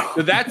his total.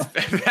 So that's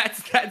fair.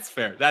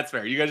 That's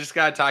fair. You guys just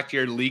got to talk to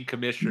your league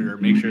commissioner,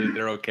 make sure that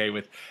they're okay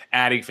with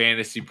adding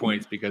fantasy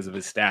points because of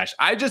his stash.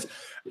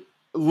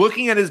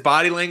 Looking at his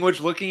body language,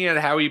 looking at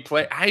how he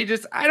plays, I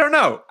don't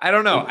know.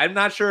 I'm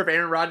not sure if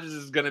Aaron Rodgers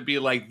is going to be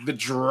like the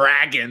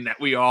dragon that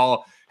we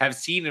all have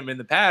seen him in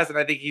the past. And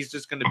I think he's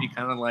just going to be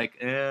kind of like,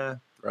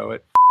 throw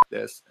it,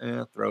 this,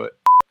 throw it,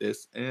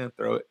 this,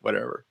 throw it,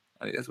 whatever.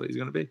 I think that's what he's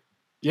going to be.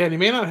 Yeah, and he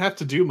may not have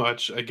to do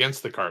much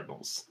against the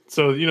Cardinals.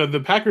 So, the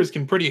Packers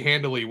can pretty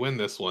handily win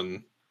this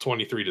one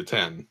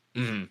 23-10.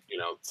 Mm-hmm.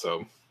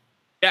 So.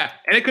 Yeah,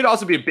 and it could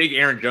also be a big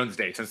Aaron Jones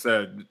day since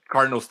the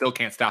Cardinals still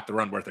can't stop the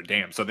run worth a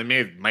damn. So they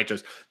might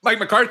just – Mike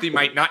McCarthy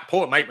might not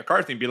pull at Mike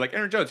McCarthy and be like,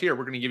 Aaron Jones, here,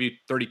 we're going to give you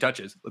 30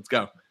 touches. Let's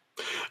go.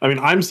 I mean,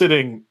 I'm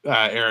sitting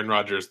Aaron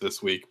Rodgers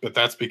this week, but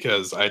that's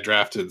because I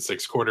drafted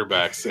 6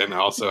 quarterbacks and I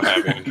also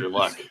have Andrew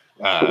Luck.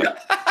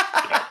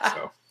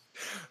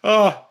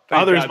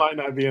 Others might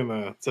not be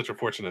in such a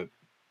fortunate.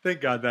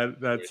 Thank God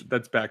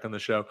that's back on the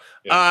show.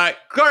 Yeah.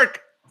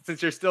 Clark,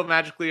 since you're still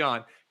magically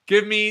on,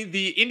 give me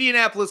the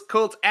Indianapolis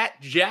Colts at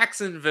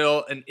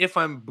Jacksonville, and if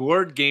I'm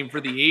bored game for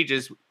the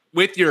ages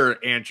with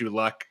your Andrew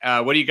Luck.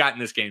 What do you got in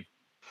this game?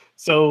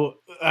 So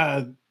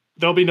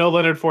there'll be no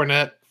Leonard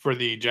Fournette for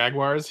the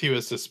Jaguars. He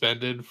was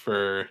suspended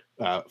for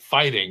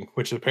fighting,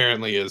 which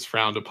apparently is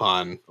frowned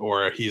upon,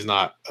 or he's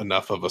not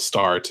enough of a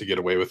star to get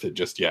away with it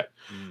just yet.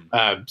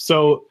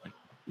 So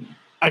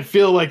I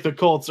feel like the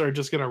Colts are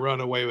just going to run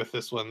away with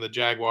this one. The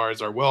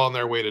Jaguars are well on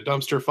their way to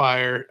dumpster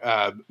fire,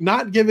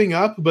 not giving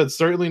up, but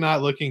certainly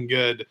not looking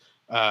good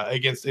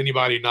against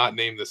anybody not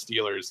named the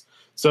Steelers.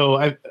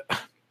 So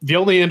the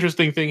only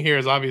interesting thing here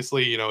is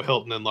obviously,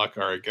 Hilton and Luck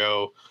are a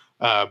go.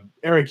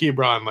 Eric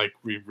Ebron,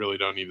 we really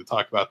don't need to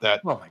talk about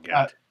that. Oh my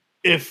God.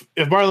 If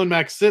Marlon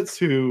Mack sits,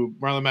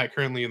 Marlon Mack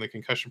currently in the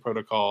concussion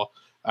protocol,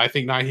 I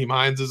think Nyheim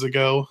Hines is a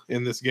go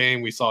in this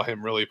game. We saw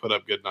him really put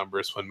up good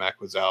numbers when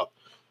Mack was out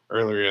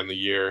earlier in the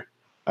year.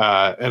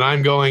 And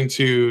I'm going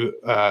to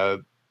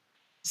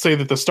say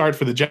that the start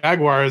for the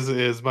Jaguars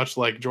is much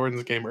like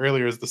Jordan's game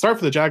earlier. The start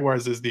for the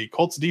Jaguars is the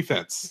Colts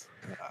defense.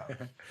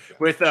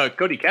 With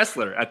Cody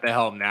Kessler at the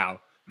helm now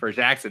for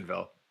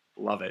Jacksonville.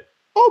 Love it.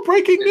 Oh,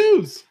 breaking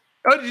news.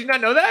 Oh, did you not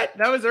know that?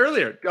 That was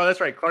earlier. Oh,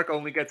 that's right. Clark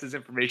only gets his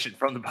information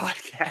from the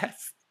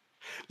podcast.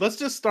 Let's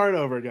just start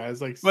over,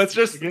 guys. Let's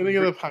just beginning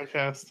of the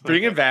podcast.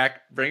 Bring it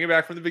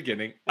back from the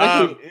beginning.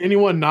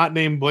 Anyone not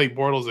named Blake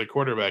Bortles at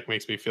quarterback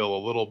makes me feel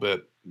a little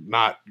bit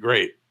not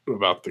great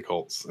about the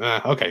Colts.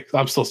 Okay,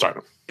 I'm still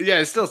starting. Yeah,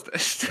 it's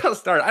still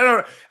start.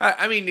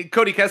 I mean,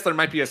 Cody Kessler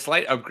might be a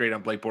slight upgrade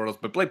on Blake Bortles,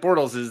 but Blake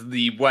Bortles is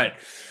the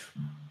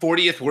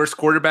 40th worst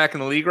quarterback in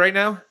the league right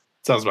now.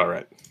 Sounds about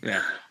right.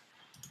 Yeah.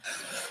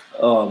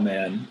 Oh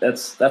man,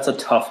 that's a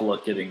tough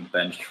look getting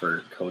benched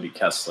for Cody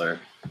Kessler.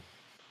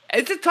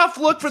 It's a tough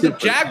look for the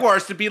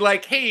Jaguars to be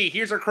like, hey,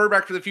 here's our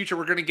quarterback for the future.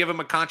 We're going to give him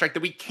a contract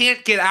that we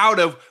can't get out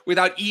of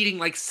without eating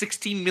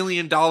 $16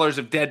 million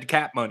of dead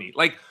cap money.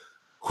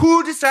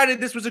 Who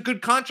decided this was a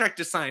good contract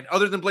to sign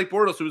other than Blake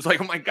Bortles, who was like,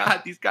 oh my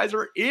God, these guys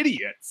are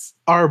idiots?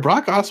 Are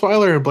Brock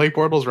Osweiler and Blake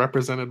Bortles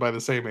represented by the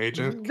same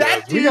agent?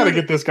 We got to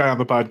get this guy on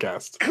the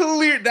podcast.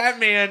 Clear that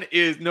man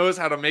knows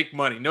how to make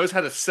money, knows how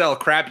to sell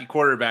crappy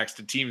quarterbacks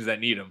to teams that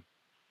need him.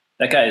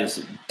 That guy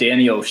is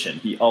Danny Ocean.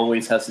 He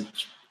always has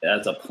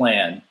a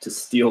plan to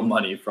steal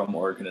money from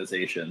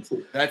organizations.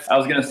 I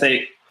was going to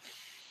say,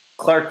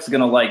 Clark's going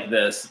to like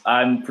this.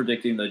 I'm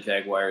predicting the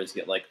Jaguars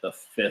get like the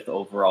 5th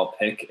overall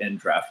pick and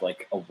draft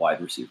like a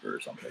wide receiver or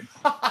something.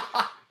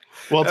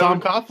 Well, Tom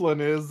Coughlin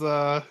is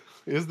the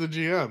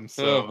GM.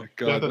 So oh my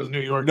God. Those New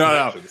York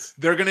No.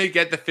 They're going to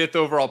get the 5th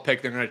overall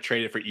pick. They're going to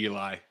trade it for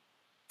Eli.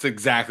 It's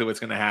exactly what's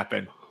going to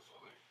happen.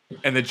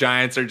 And the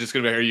Giants are just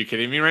going to be, are you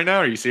kidding me right now?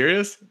 Are you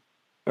serious?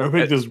 I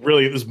think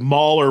this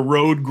Mauler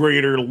road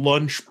grader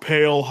lunch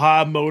pail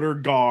high motor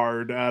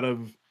guard out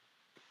of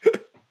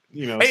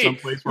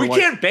someplace where we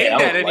can't ban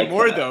that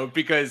anymore though,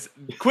 because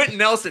Quentin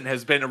Nelson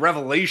has been a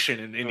revelation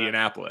in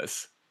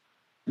Indianapolis.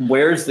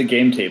 Where's the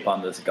game tape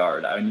on this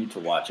guard? I need to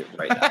watch it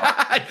right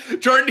now.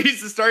 Jordan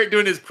needs to start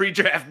doing his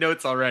pre-draft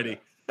notes already.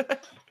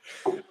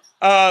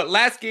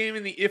 Last game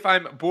in the If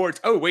I'm Boards.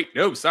 Oh, wait,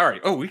 no, sorry.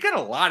 Oh, we got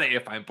a lot of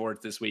If I'm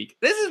Boards this week.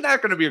 This is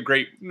not going to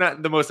be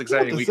not the most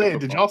exciting week.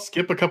 Did y'all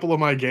skip a couple of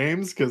my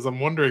games? Because I'm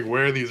wondering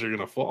where these are going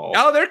to fall.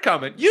 Oh, they're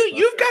coming.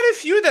 You've got a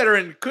few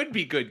that could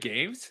be good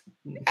games.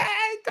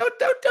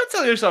 Don't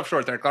sell yourself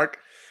short there, Clark.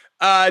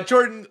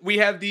 Jordan, we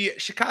have the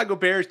Chicago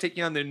Bears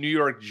taking on the New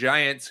York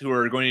Giants, who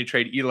are going to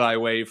trade Eli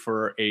away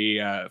for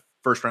a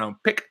first-round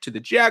pick to the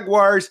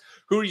Jaguars.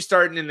 Who are you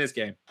starting in this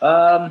game?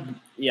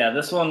 Yeah,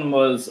 this one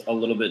was a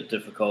little bit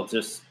difficult.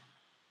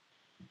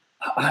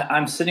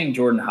 I'm sitting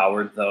Jordan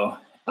Howard though,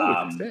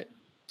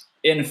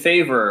 in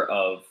favor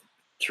of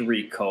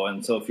Tariq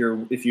Cohen. So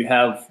if you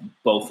have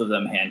both of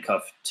them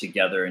handcuffed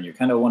together and you're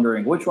kind of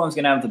wondering which one's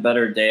going to have the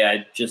better day,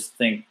 I just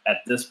think at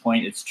this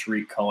point it's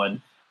Tariq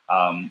Cohen.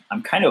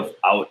 I'm kind of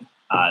out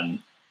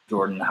on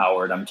Jordan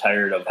Howard. I'm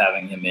tired of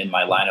having him in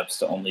my lineups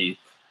to only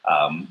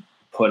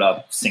put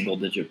up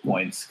single-digit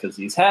points because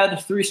he's had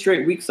 3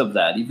 straight weeks of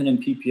that, even in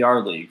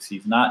PPR leagues.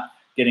 He's not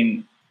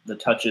getting the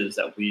touches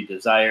that we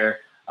desire.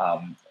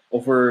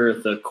 Over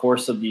the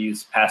course of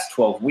these past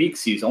 12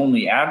 weeks, he's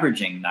only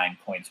averaging 9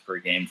 points per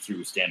game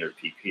through standard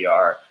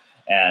PPR,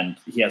 and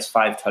he has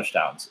 5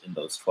 touchdowns in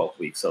those 12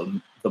 weeks. So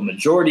the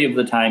majority of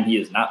the time, he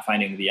is not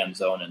finding the end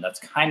zone, and that's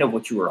kind of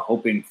what you were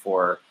hoping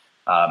for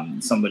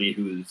somebody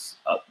who's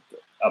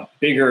a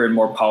bigger and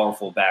more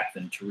powerful back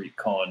than Tariq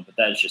Cohen, but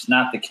that is just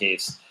not the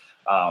case.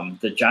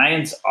 The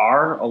Giants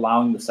are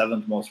allowing the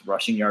 7th most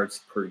rushing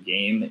yards per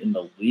game in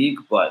the league,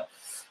 but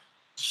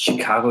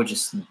Chicago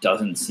just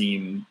doesn't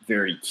seem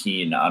very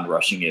keen on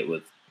rushing it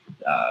with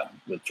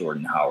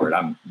Jordan Howard.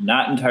 I'm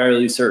not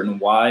entirely certain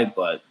why,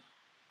 but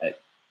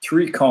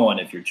Tariq Cohen,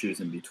 if you're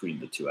choosing between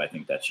the two, I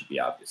think that should be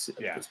obvious at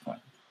this point.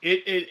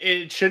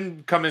 It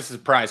shouldn't come as a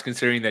surprise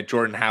considering that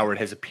Jordan Howard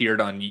has appeared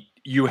on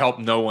You Help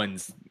No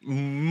One's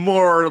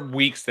more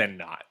weeks than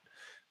not.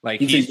 Like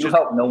he's You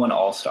Help No One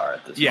All-Star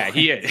at this point. Yeah,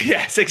 he is.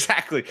 Yes,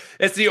 exactly.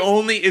 It's the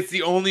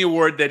only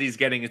award that he's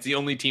getting. It's the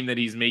only team that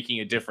he's making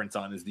a difference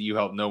on is the You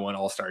Help No One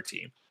All-Star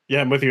team. Yeah,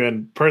 I'm with you.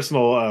 And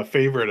personal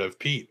favorite of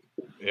Pete,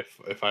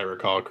 if I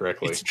recall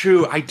correctly. It's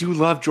true. I do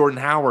love Jordan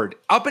Howard.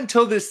 Up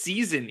until this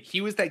season,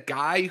 he was that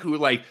guy who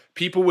like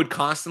people would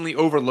constantly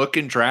overlook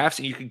in drafts,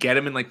 and you could get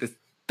him in like the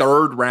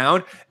 3rd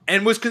round,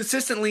 and was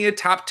consistently a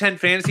top 10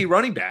 fantasy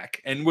running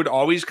back, and would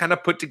always kind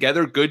of put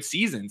together good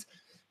seasons.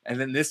 And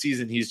then this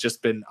season, he's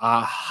just been a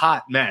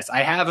hot mess.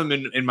 I have him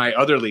in my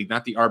other league,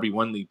 not the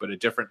RB1 league, but a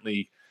different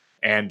league.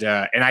 And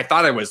I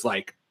thought I was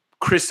like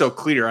crystal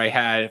clear. I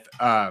had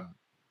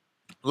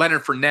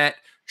Leonard Fournette,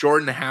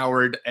 Jordan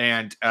Howard,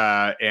 and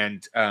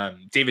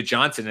David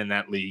Johnson in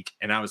that league.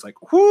 And I was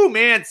like, whoo,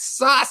 man,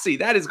 saucy.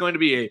 That is going to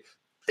be a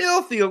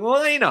filthy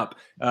lineup.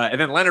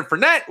 And then Leonard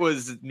Fournette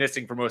was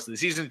missing for most of the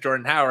season.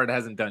 Jordan Howard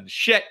hasn't done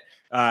shit.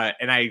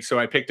 So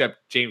I picked up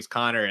James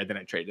Conner, and then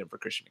I traded him for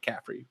Christian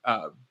McCaffrey.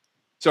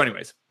 So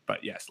anyways,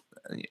 but yes,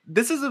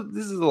 this is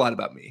a lot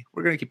about me.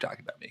 We're going to keep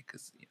talking about me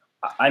because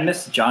I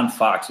miss John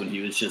Fox when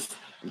he was just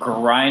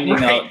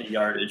grinding out the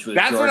yardage with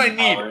That's Jordan what I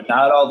need. Howard,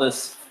 not all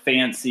this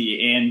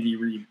fancy Andy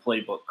Reid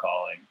playbook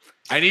calling.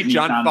 I need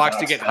John Fox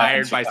to get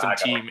hired by some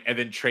team and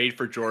then trade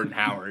for Jordan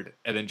Howard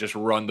and then just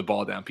run the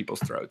ball down people's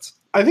throats.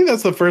 I think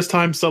that's the first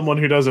time someone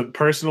who doesn't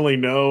personally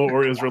know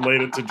or is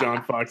related to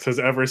John Fox has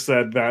ever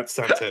said that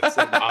sentence.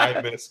 And I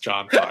miss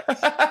John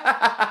Fox.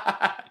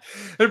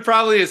 And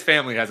probably his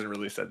family hasn't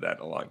really said that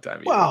in a long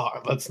time either.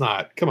 Well, let's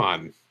not. Come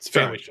on. It's a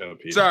family show,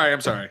 Peter.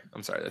 I'm sorry.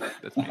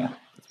 That's me.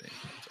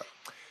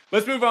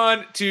 Let's move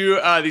on to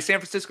the San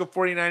Francisco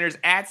 49ers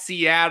at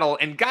Seattle.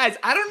 And guys,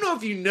 I don't know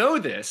if you know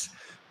this,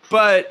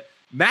 but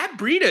Matt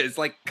Breida is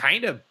like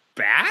kind of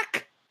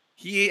back.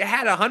 He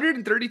had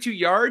 132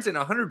 yards and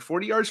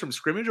 140 yards from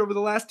scrimmage over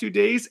the last 2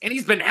 days, and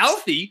he's been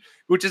healthy,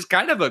 which is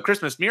kind of a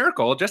Christmas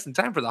miracle just in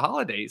time for the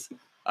holidays.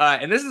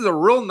 And this is a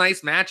real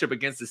nice matchup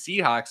against the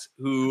Seahawks,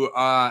 who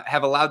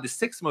have allowed the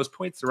 6th most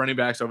points to running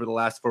backs over the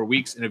last 4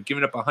 weeks and have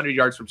given up 100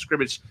 yards from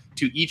scrimmage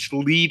to each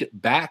lead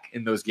back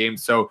in those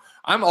games. So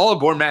I'm all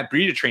aboard Matt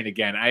Breida train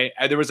again.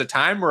 There was a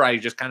time where I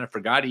just kind of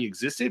forgot he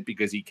existed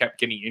because he kept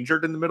getting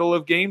injured in the middle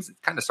of games.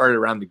 It kind of started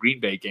around the Green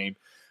Bay game.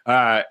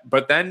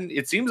 But then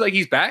it seems like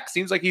he's back,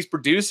 seems like he's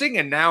producing,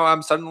 and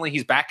now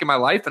he's back in my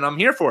life and I'm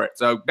here for it.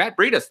 So Matt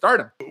Breida,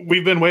 start him.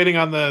 We've been waiting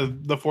on the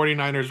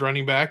 49ers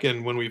running back,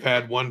 and when we've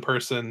had one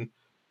person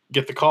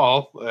get the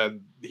call,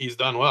 he's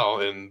done well,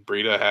 and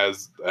Breida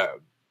has,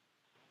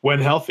 when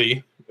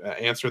healthy,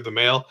 answered the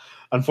mail.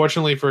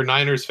 Unfortunately for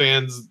Niners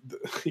fans,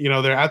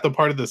 they're at the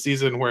part of the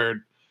season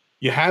where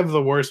you have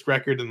the worst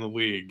record in the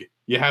league.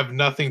 You have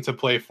nothing to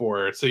play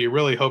for, so you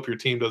really hope your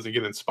team doesn't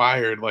get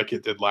inspired like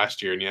it did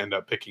last year and you end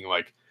up picking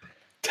like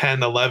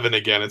 10-11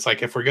 again. It's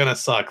like, if we're gonna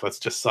suck, let's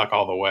just suck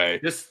all the way.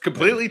 Just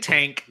completely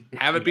tank,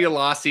 have it be a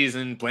lost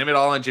season, blame it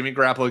all on Jimmy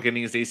Garoppolo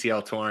getting his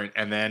ACL torn,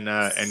 and then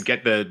and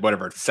get the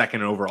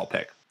 2nd overall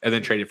pick, and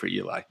then trade it for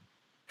Eli.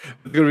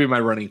 It's gonna be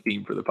my running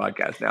theme for the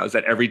podcast now, is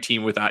that every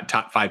team with that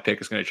top 5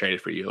 pick is gonna trade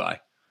it for Eli.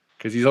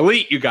 Because he's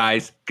elite, you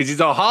guys. Because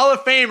he's a Hall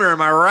of Famer,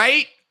 am I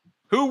right?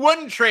 Who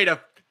wouldn't trade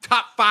a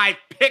top 5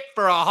 pick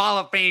for a Hall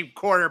of Fame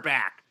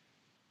quarterback?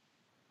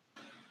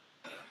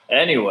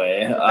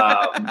 Anyway,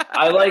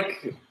 I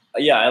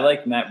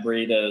like Matt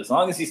Breida as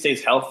long as he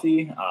stays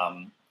healthy.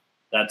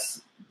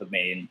 That's the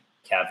main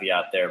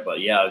caveat there. But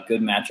yeah, a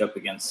good matchup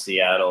against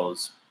Seattle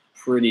is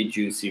pretty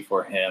juicy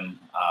for him.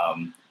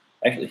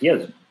 Actually, he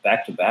has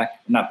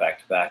not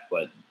back-to-back,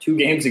 but 2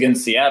 games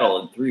against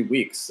Seattle in 3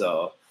 weeks.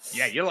 So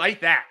yeah, you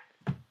like that.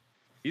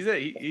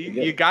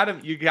 You got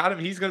him.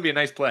 He's going to be a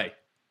nice play.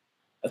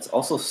 That's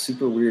also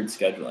super weird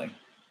scheduling.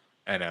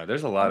 I know.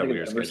 There's a lot of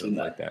weird schedules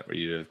like that where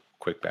you do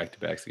quick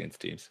back-to-backs against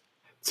teams.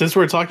 Since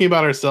we're talking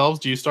about ourselves,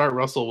 do you start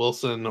Russell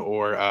Wilson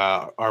or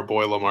our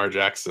boy Lamar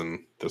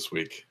Jackson this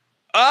week?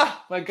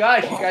 Oh, my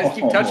gosh. You guys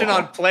keep touching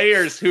on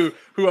players who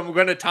I'm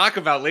going to talk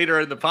about later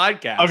in the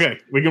podcast. Okay,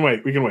 we can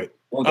wait.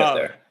 We'll get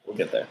there.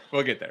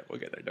 We'll get there.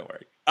 Don't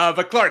worry.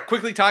 But Clark,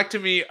 quickly talk to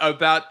me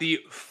about the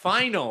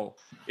final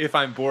If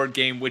I'm Bored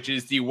game, which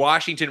is the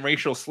Washington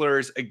racial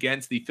slurs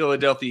against the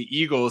Philadelphia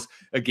Eagles,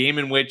 a game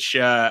in which,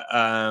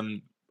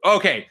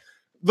 okay,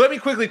 let me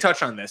quickly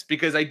touch on this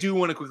because I do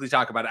want to quickly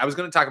talk about it. I was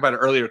going to talk about it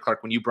earlier,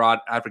 Clark, when you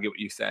I forget what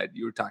you said.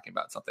 You were talking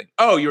about something.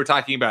 Oh, you were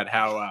talking about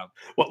how.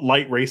 What,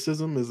 light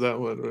racism? Is that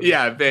what?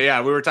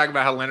 Yeah. We were talking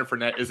about how Leonard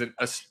Fournette isn't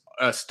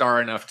a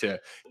star enough to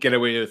get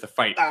away with a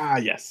fight.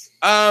 Yes.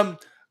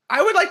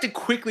 I would like to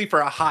quickly, for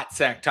a hot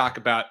sec, talk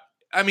about,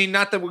 I mean,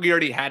 not that we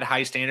already had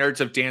high standards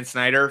of Dan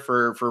Snyder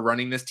for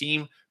running this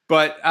team,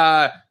 but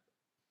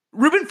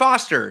Reuben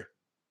Foster,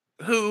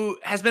 who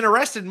has been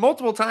arrested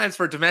multiple times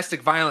for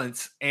domestic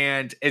violence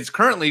and is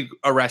currently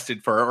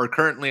arrested for, or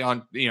currently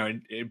on,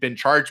 been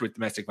charged with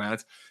domestic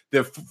violence.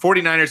 The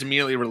 49ers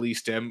immediately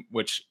released him,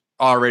 which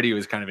already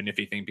was kind of an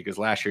iffy thing because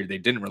last year they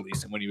didn't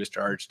release him when he was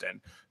charged,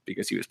 and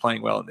because he was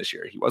playing well, and this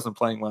year he wasn't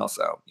playing well.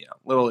 So,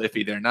 a little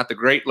iffy there. Not the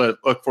great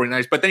look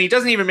 49ers, but then he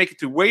doesn't even make it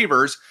through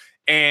waivers,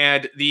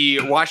 and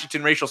the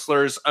Washington racial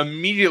slurs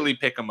immediately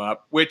pick him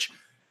up, which,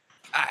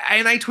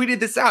 and I tweeted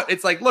this out.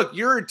 It's like, look,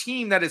 you're a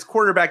team that is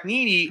quarterback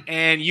needy,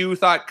 and you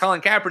thought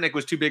Colin Kaepernick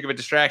was too big of a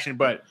distraction,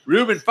 but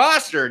Reuben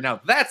Foster,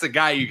 now that's a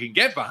guy you can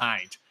get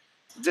behind.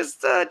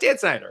 Just Dan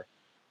Snyder.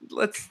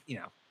 Let's,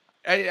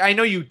 I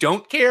know you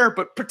don't care,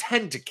 but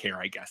pretend to care,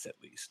 I guess, at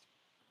least.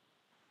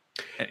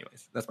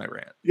 Anyways, that's my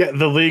rant. Yeah,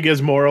 the league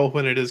is moral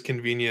when it is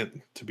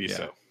convenient to be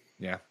so.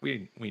 Yeah,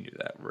 we knew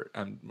that.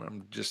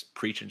 I'm just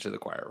preaching to the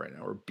choir right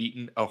now. We're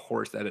beating a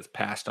horse that has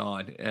passed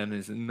on and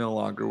is no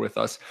longer with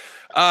us.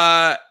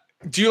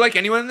 Do you like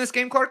anyone in this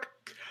game, Clark?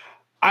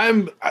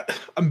 I'm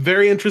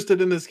very interested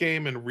in this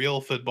game in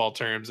real football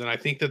terms, and I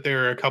think that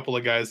there are a couple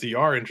of guys that you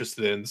are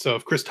interested in. So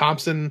if Chris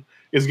Thompson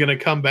is going to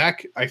come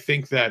back, I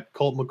think that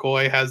Colt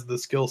McCoy has the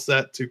skill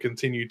set to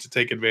continue to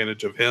take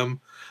advantage of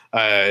him.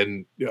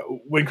 And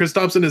when Chris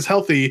Thompson is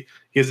healthy,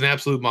 he's an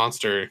absolute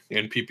monster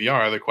in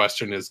PPR. The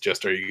question is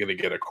just, are you going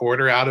to get a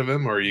quarter out of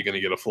him, or are you going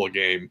to get a full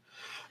game?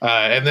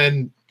 And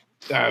then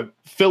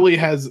Philly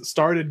has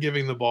started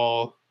giving the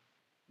ball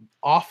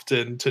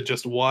often to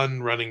just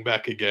one running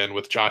back again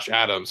with Josh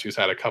Adams, who's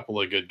had a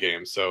couple of good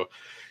games. So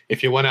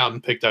if you went out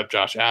and picked up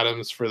Josh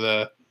Adams for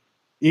the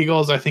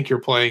Eagles, I think you're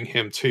playing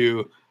him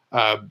too.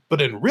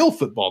 But in real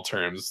football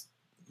terms,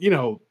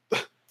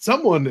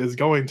 someone is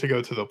going to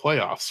go to the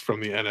playoffs from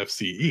the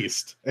NFC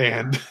East,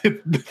 and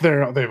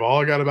they've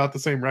all got about the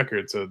same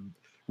record. So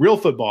real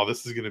football,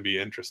 this is going to be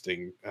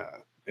interesting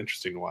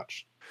to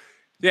watch.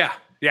 Yeah,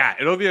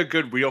 it'll be a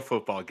good real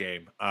football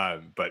game.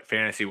 But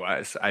fantasy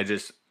wise,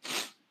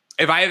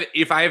 if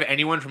I have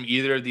anyone from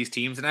either of these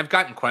teams, and I've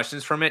gotten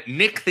questions from it,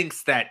 Nick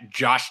thinks that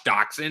Josh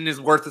Doxson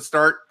is worth a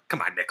start. Come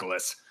on,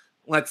 Nicholas.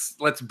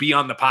 Let's be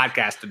on the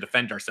podcast to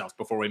defend ourselves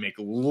before we make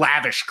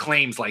lavish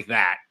claims like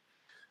that.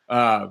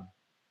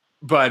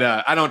 but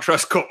I don't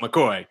trust Colt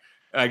McCoy.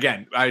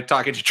 Again, I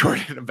talking to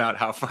Jordan about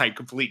how my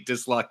complete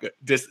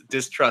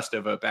distrust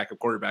of backup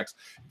quarterbacks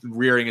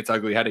rearing its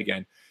ugly head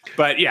again.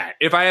 But yeah,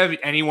 if I have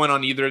anyone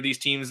on either of these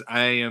teams,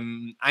 I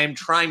am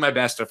trying my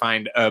best to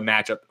find a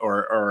matchup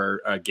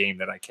or a game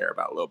that I care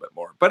about a little bit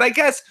more. But I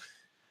guess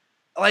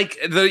like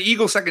the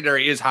Eagles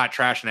secondary is hot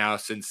trash now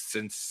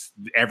since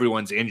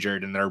everyone's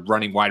injured and they're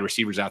running wide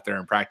receivers out there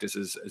in practice,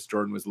 as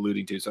Jordan was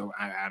alluding to. So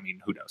I mean,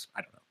 who knows?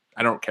 I don't know.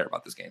 I don't care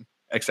about this game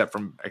except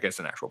from, I guess,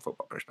 an actual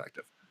football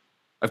perspective.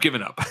 I've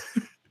given up.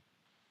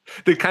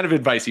 The kind of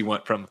advice you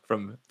want from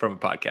a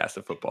podcast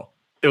of football.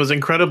 It was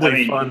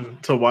incredibly fun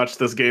to watch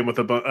this game with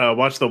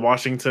watch the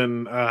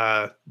Washington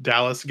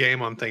Dallas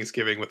game on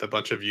Thanksgiving with a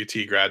bunch of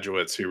UT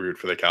graduates who root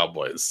for the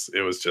Cowboys.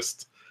 It was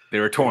just they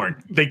were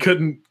torn. They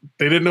didn't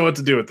know what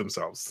to do with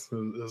themselves.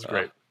 It was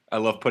great. I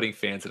love putting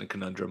fans in a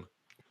conundrum.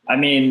 I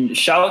mean,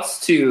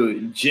 shouts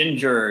to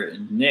Ginger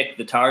Nick,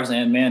 the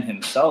Tarzan man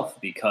himself,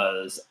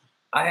 because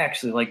I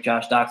actually like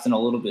Josh Doctson a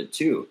little bit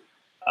too.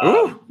 Are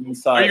you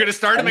going to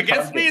start him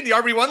against me in the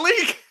RB1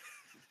 league?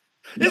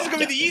 This is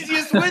going to be the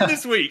easiest win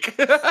this week.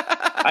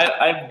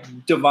 I have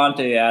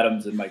Devontae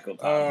Adams and Michael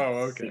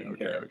Thomas. Oh, okay.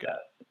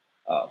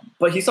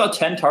 But he saw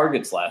 10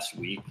 targets last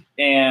week.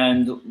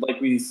 And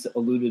like we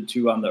alluded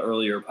to on the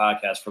earlier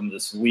podcast from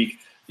this week,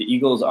 the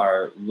Eagles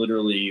are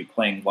literally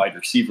playing wide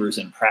receivers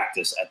in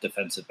practice at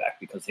defensive back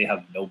because they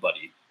have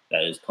nobody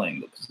that is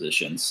playing the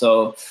position.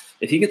 So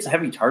if he gets a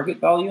heavy target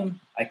volume,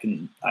 I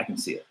can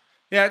see it.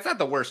 Yeah, it's not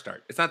the worst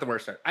start.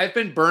 I've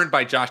been burned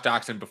by Josh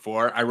Doctson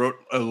before. I wrote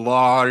a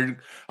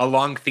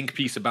long think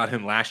piece about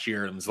him last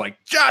year and was like,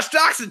 Josh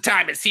Doctson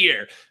time is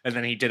here. And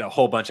then he did a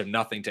whole bunch of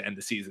nothing to end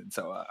the season.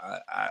 So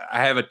I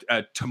have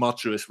a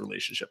tumultuous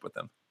relationship with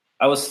him.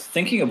 I was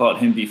thinking about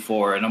him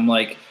before, and I'm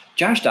like,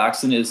 Josh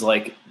Doctson is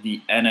like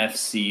the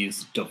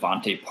NFC's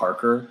Devontae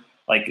Parker.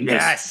 Like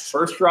this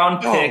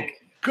first-round pick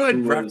good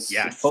who was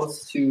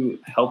supposed to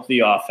help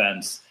the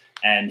offense,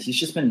 and he's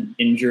just been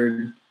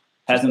injured.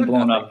 Hasn't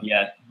blown up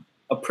yet.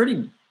 A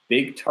pretty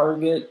big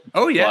target.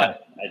 Oh yeah.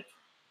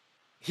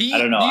 I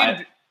don't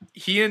know.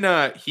 He and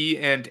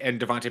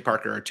Devontae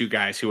Parker are two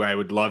guys who I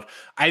would love.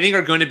 I think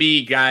are going to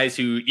be guys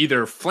who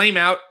either flame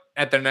out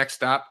at their next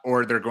stop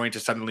or they're going to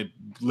suddenly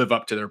live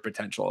up to their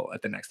potential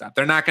at the next stop.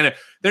 They're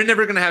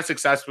never going to have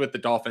success with the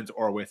Dolphins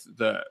or with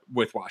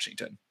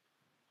Washington.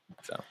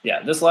 So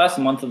yeah, this last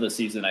month of the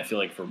season, I feel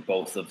like for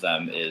both of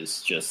them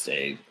is just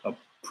a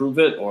prove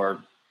it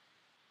or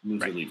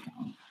lose or leave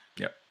town.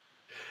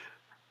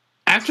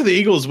 After the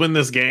Eagles win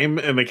this game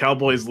and the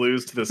Cowboys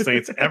lose to the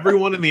Saints,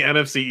 everyone in the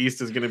NFC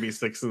East is going to be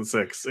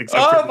 6-6.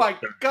 Oh my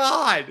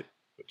God.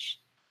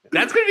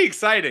 That's going to be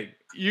exciting.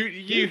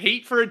 You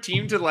hate for a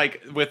team to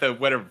like with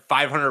a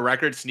 500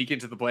 record sneak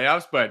into the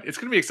playoffs, but it's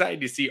going to be exciting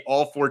to see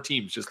all four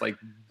teams just like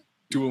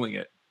dueling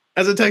it.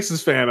 As a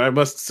Texas fan, I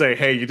must say,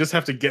 hey, you just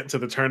have to get to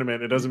the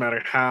tournament. It doesn't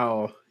matter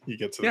how you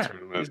get to the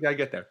tournament. You just got to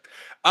get there.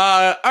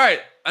 All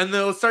right. And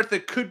then let's start the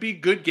could be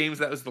good games.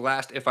 That was the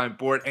last If I'm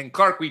Bored. And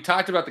Clark, we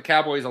talked about the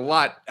Cowboys a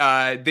lot.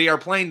 They are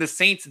playing the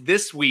Saints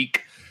this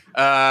week.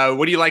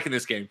 What do you like in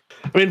this game?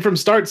 I mean, from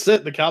start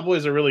sit, the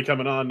Cowboys are really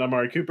coming on.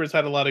 Amari Cooper's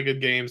had a lot of good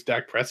games.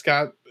 Dak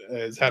Prescott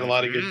has had a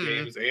lot of good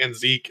games. And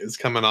Zeke is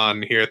coming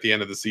on here at the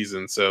end of the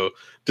season. So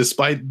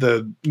despite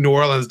the New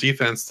Orleans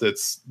defense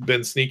that's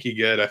been sneaky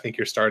good, I think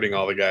you're starting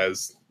all the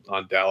guys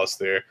on Dallas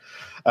there.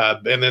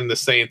 And then the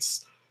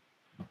Saints,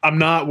 I'm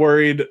not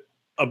worried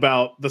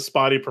about the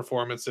spotty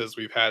performances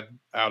we've had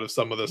out of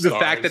some of the stars. The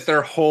fact that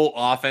their whole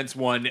offense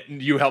won,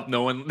 you helped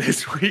no one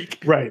this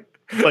week. Right.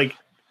 Like,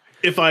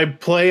 if I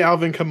play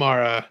Alvin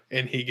Kamara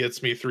and he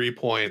gets me 3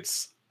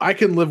 points, I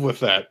can live with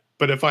that.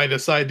 But if I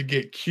decide to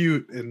get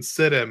cute and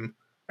sit him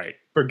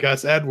for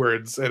Gus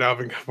Edwards and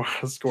Alvin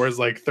Kamara scores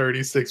like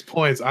 36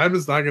 points, I'm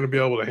just not going to be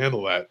able to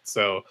handle that.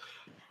 So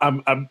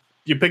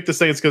you pick the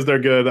Saints because they're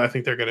good. I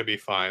think they're going to be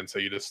fine. So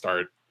you just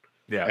start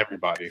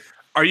everybody.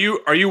 Are you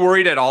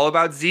worried at all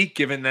about Zeke,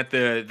 given that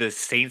the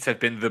Saints have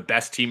been the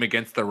best team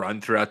against the run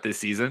throughout this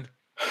season?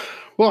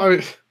 Well, I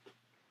mean,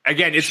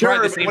 again, it's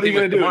probably the same thing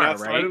with Kamara,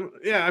 right?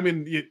 Yeah, I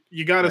mean,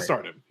 you got to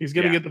start him. He's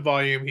going to get the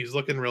volume. He's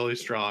looking really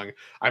strong.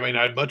 I mean,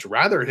 I'd much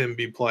rather him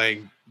be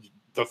playing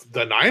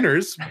the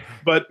Niners,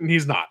 but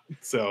he's not.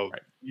 So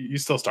you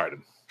still start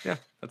him. Yeah,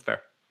 that's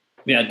fair.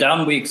 Yeah,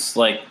 down weeks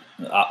like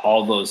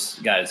all those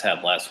guys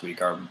had last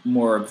week are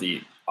more of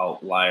the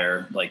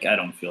outlier. Like, I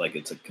don't feel like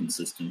it's a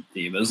consistent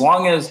theme. As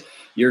long as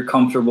you're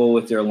comfortable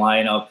with your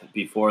lineup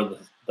before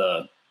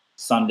the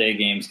Sunday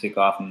games kick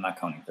off, I'm not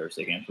counting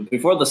Thursday games, but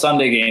before the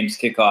Sunday games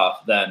kick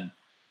off, then,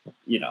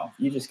 you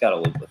just got to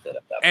live with it at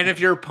that point. And if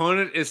your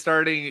opponent is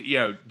starting,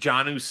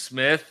 Jonnu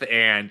Smith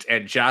and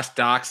Josh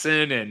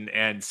Doctson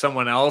and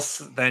someone else,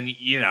 then,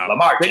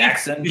 Lamar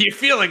Jackson, you're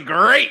feeling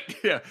great.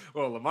 Yeah.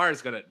 Well,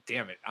 Lamar's going to,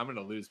 damn it, I'm going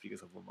to lose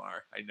because of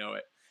Lamar. I know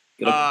it.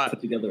 Gonna put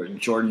together a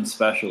Jordan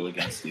special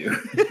against you.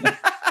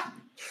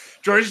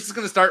 Jordan's just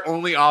going to start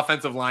only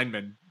offensive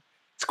linemen.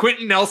 It's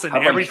Quentin Nelson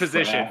in every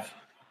position.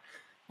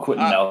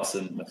 Quentin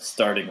Nelson,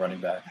 starting running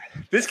back.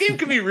 This game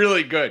could be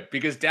really good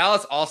because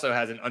Dallas also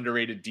has an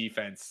underrated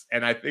defense,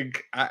 and I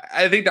think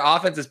the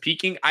offense is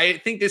peaking. I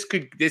think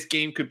this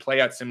game could play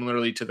out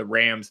similarly to the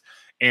Rams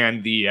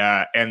and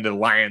the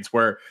Lions,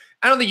 where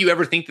I don't think you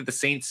ever think that the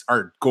Saints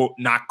are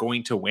not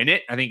going to win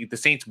it. I think the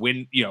Saints are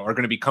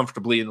going to be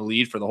comfortably in the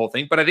lead for the whole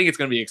thing, but I think it's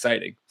going to be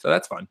exciting, so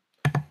that's fun.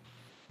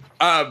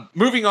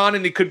 Moving on,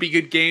 and it could be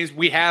good games.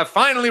 We're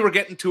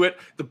getting to it.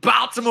 The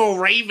Baltimore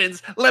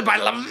Ravens, led by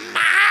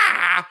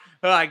Lamar,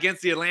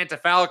 against the Atlanta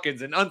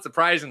Falcons. And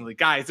unsurprisingly,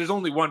 guys, there's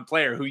only one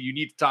player who you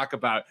need to talk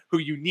about, who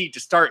you need to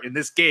start in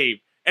this game,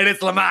 and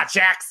it's Lamar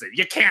Jackson.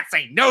 You can't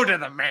say no to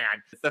the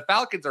man. The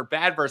Falcons are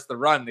bad versus the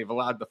run. They've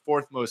allowed the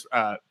fourth most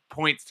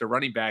points to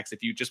running backs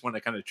if you just want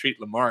to kind of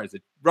treat Lamar as a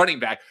running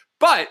back.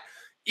 But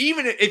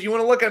even if you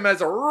want to look at him as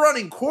a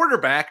running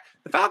quarterback,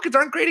 the Falcons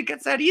aren't great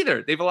against that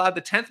either. They've allowed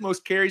the 10th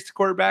most carries to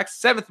quarterbacks,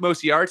 7th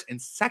most yards, and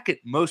 2nd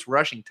most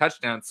rushing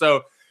touchdowns.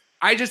 So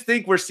I just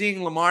think we're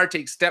seeing Lamar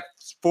take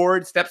steps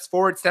forward,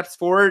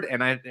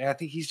 and I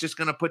think he's just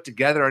going to put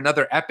together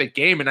another epic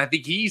game. And I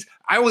think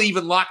I will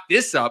even lock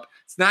this up.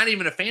 It's not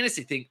even a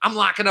fantasy thing. I'm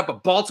locking up a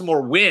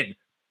Baltimore win.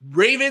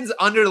 Ravens,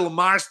 under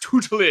Lamar's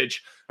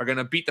tutelage, are going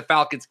to beat the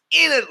Falcons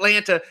in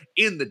Atlanta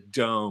in the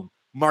Dome.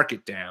 Mark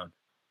it down.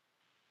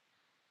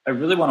 I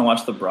really want to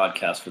watch the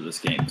broadcast for this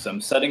game because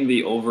I'm setting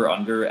the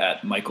over-under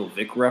at Michael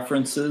Vick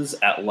references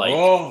at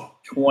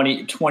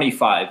 20,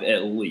 25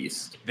 at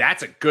least.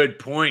 That's a good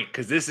point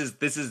because this is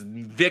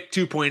Vic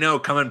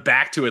 2.0 coming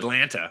back to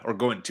Atlanta, or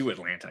going to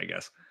Atlanta, I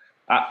guess.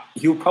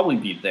 He'll probably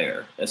be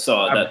there,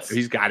 so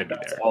he's got to be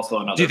there. Also,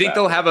 another. Do you think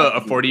they'll have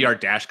a 40-yard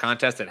dash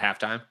contest at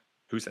halftime?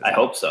 Who says? I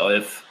hope so.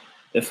 If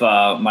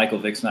Michael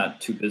Vick's not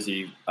too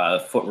busy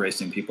foot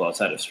racing people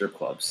outside of strip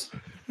clubs.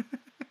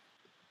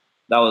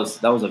 That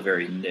was a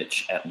very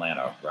niche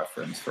Atlanta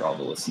reference for all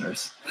the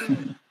listeners.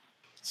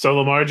 So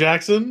Lamar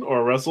Jackson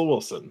or Russell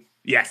Wilson?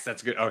 Yes,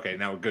 that's good. Okay,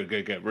 now good.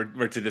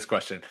 We're to this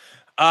question.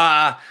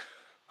 I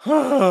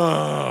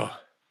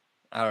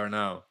don't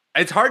know.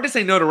 It's hard to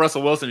say no to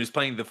Russell Wilson, who's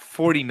playing the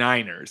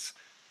 49ers,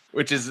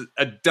 which is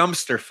a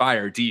dumpster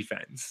fire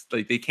defense.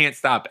 Like, they can't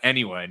stop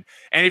anyone.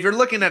 And if you're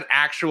looking at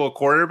actual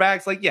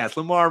quarterbacks, like, yes,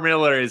 Lamar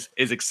Miller is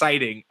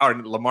exciting, or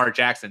Lamar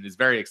Jackson is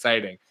very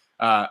exciting.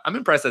 I'm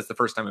impressed that's the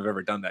first time I've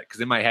ever done that,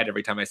 because in my head,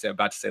 every time I'm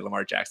about to say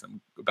Lamar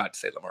Jackson, I'm about to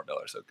say Lamar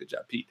Miller. So good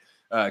job, Pete.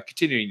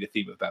 Continuing the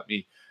theme about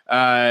me.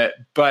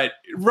 But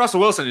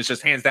Russell Wilson is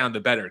just hands down the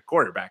better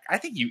quarterback. I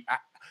think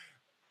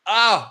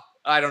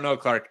I don't know,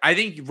 Clark. I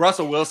think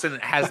Russell Wilson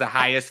has the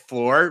highest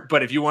floor,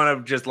 but if you want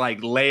to just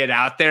like lay it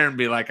out there and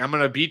be like, I'm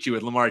going to beat you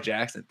with Lamar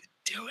Jackson,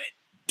 do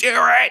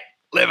it.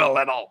 Live a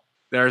little.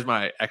 There's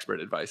my expert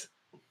advice.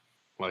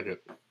 Like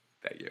it.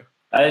 Thank you.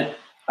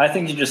 I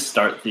think you just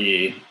start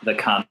the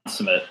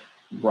consummate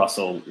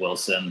Russell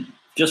Wilson,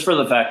 just for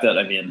the fact that,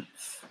 I mean,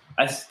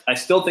 I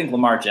still think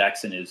Lamar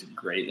Jackson is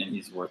great and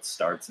he's worth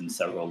starts in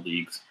several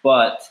leagues,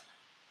 but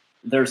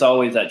there's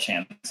always that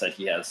chance that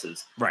he has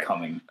his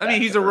coming. I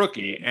mean, he's a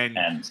rookie,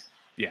 and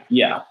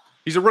yeah,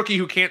 he's a rookie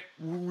who can't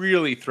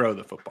really throw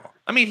the football.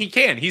 I mean, he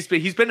can. He's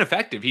been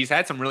effective. He's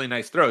had some really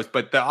nice throws,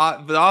 but the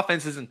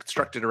offense isn't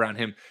constructed around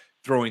him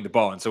throwing the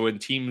ball. And so when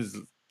teams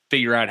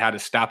figure out how to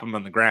stop him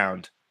on the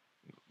ground,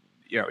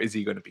 is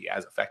he going to be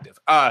as effective?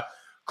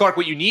 Clark,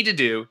 what you need to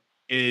do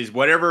is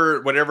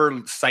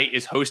whatever site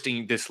is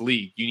hosting this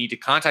league, you need to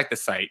contact the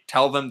site,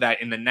 tell them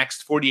that in the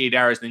next 48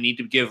 hours, they need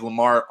to give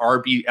Lamar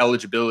RB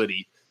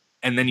eligibility,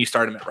 and then you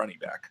start him at running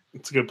back.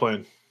 It's a good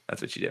plan.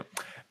 That's what you do.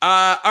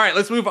 All right,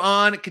 let's move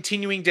on.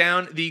 Continuing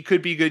down the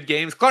could be good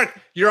games. Clark,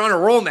 you're on a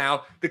roll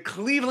now. The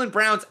Cleveland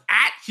Browns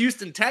at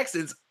Houston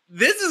Texans.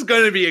 This is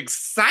going to be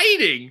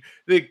exciting.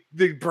 The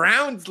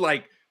Browns,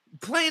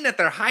 playing at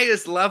their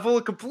highest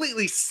level,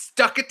 completely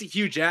stuck it to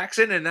Hugh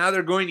Jackson, and now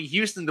they're going to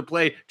Houston to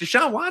play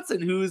Deshaun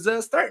Watson, who's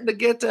starting to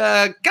get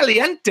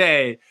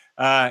caliente.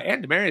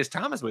 And Demaryius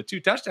Thomas with 2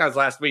 touchdowns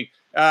last week.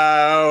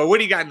 What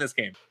do you got in this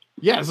game?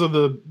 Yeah, so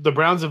the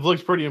Browns have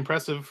looked pretty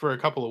impressive for a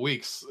couple of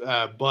weeks,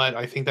 but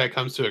I think that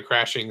comes to a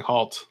crashing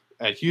halt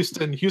at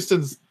Houston.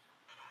 Houston's,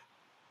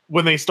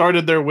 when they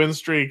started their win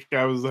streak,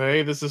 I was like,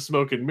 hey, this is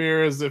smoke and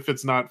mirrors. If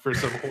it's not for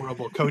some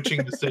horrible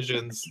coaching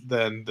decisions,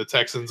 then the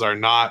Texans are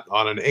not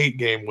on an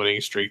 8-game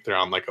winning streak. They're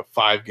on a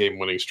 5-game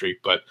winning streak,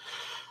 but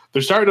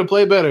they're starting to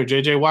play better.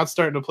 J.J. Watt's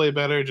starting to play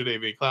better.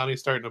 Jadeveon Clowney's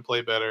starting to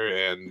play better,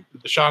 and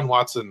Deshaun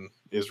Watson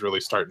is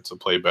really starting to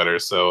play better.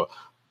 So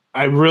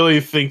I really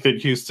think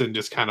that Houston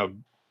just kind of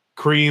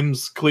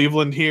creams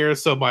Cleveland here.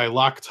 So my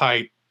lock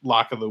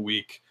of the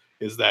week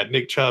is that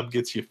Nick Chubb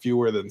gets you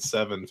fewer than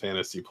 7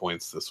 fantasy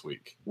points this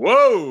week.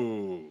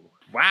 Whoa.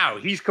 Wow.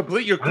 You're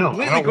completely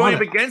going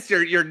up against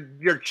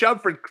your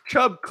Chubb for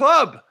Chubb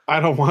club. I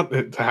don't want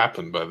it to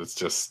happen, but it's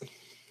just,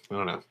 I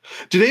don't know.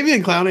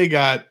 Jadeveon Clowney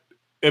got,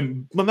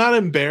 not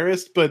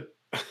embarrassed, but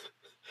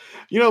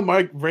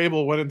Mike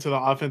Vrabel went into the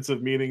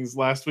offensive meetings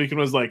last week and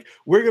was like,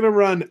 we're going to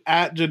run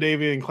at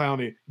Jadeveon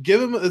Clowney.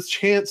 Give him a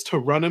chance to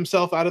run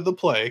himself out of the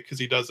play because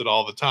he does it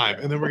all the time.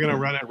 And then we're going to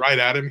run it right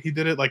at him. He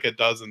did it like a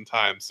dozen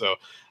times. So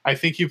I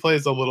think he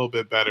plays a little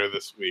bit better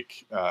this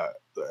week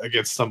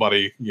against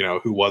somebody,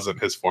 who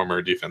wasn't his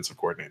former defensive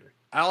coordinator.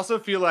 I also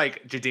feel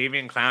like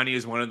Jadeveon Clowney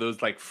is one of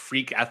those like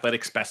freak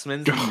athletic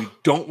specimens that you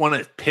don't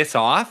want to piss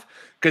off,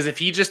 because if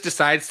he just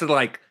decides to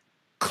like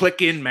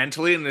click in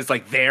mentally and is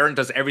like there and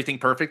does everything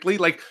perfectly,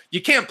 like you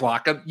can't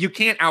block him, you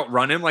can't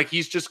outrun him. Like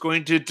he's just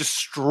going to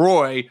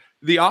destroy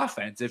the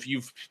offense if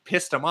you've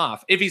pissed him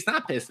off. If he's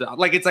not pissed off,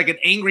 like it's like an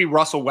angry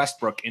Russell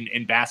Westbrook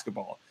in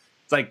basketball.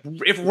 It's like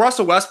if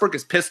Russell Westbrook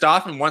is pissed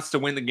off and wants to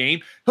win the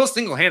game, he'll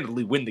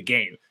single-handedly win the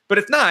game. But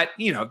if not,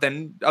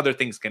 then other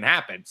things can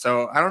happen.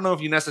 So I don't know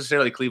if you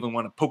necessarily, Cleveland,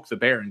 want to poke the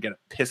bear and get a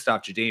pissed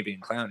off Jadeveon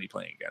Clowney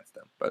playing against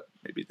them, but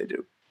maybe they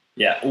do.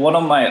 Yeah, one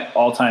of my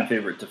all-time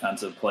favorite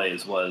defensive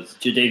plays was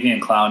Jadeveon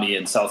Clowney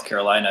in South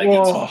Carolina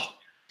against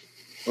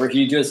where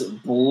he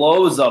just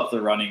blows up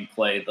the running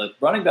play. The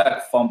running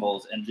back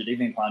fumbles, and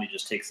Jadeveon Clowney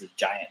just takes his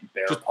giant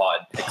bear paw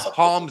and picks up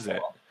palms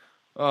it.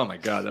 Oh my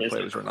God, that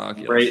play was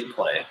ridiculous. Great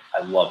play.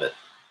 I love it.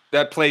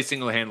 That play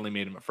single-handedly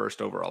made him a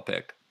first overall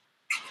pick.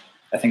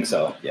 I think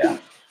so, yeah.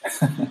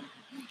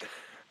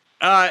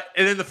 And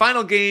then the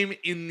final game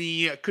in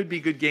the could be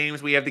good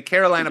games, we have the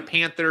Carolina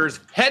Panthers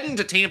heading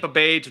to Tampa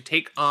Bay to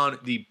take on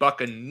the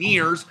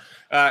Buccaneers.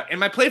 And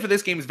my play for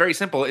this game is very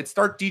simple. It's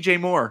start DJ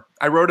Moore.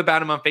 I wrote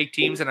about him on Fake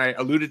Teams, and I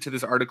alluded to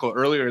this article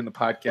earlier in the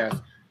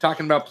podcast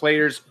talking about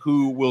players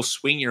who will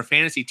swing your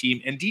fantasy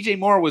team. And DJ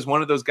Moore was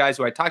one of those guys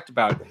who I talked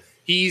about.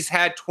 He's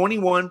had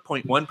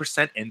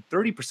 21.1% and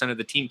 30% of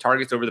the team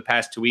targets over the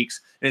past 2 weeks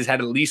and has had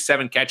at least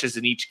 7 catches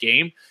in each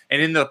game.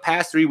 And in the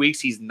past 3 weeks,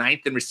 he's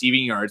 9th in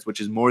receiving yards,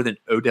 which is more than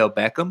Odell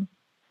Beckham,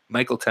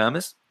 Michael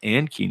Thomas,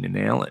 and Keenan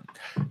Allen.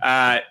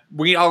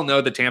 We all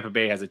know that Tampa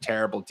Bay has a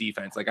terrible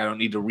defense. Like, I don't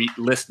need to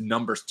list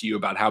numbers to you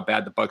about how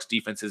bad the Bucs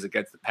defense is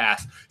against the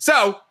pass.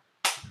 So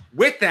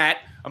with that,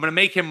 I'm going to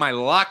make him my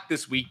lock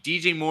this week.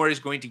 DJ Moore is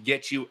going to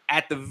get you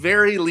at the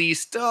very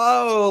least,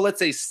 let's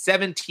say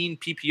 17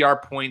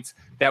 PPR points.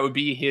 That would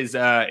be his,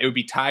 it would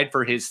be tied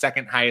for his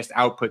second highest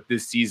output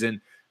this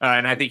season.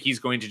 And I think he's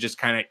going to just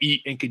kind of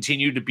eat and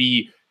continue to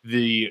be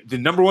the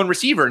number one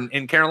receiver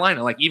in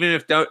Carolina. Like, even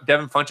if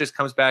Devin Funchess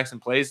comes back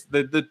and plays,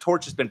 the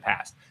torch has been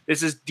passed.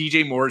 This is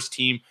DJ Moore's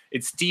team.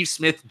 It's Steve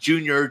Smith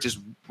Jr.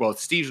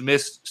 Steve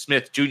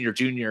Smith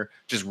Jr.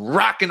 just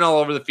rocking all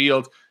over the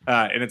field.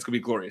 And it's going to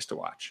be glorious to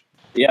watch.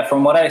 Yeah,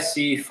 from what I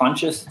see,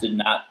 Funchess did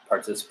not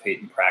participate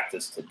in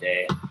practice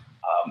today.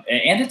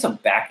 And it's a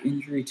back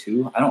injury,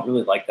 too. I don't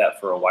really like that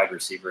for a wide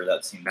receiver.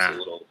 That seems a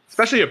little...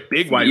 Especially a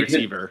big wide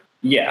receiver.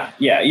 Yeah.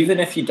 Even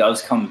if he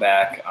does come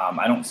back,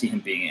 I don't see him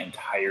being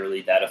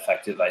entirely that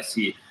effective. I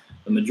see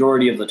the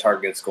majority of the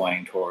targets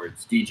going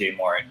towards DJ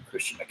Moore and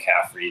Christian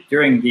McCaffrey.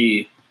 During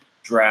the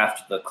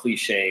draft, the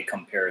cliche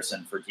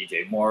comparison for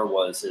DJ Moore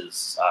was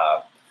his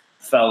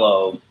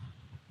fellow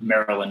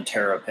Maryland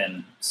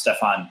Terrapin,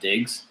 Stephon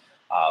Diggs.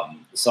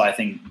 So I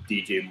think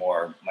DJ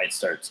Moore might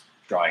start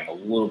drawing a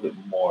little bit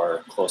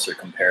more closer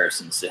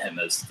comparisons to him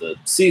as the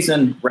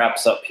season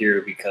wraps up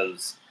here,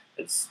 because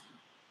his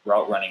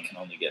route running can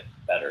only get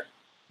better.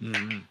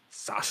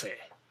 Saucy.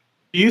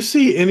 Do you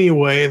see any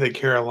way that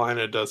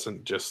Carolina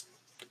doesn't just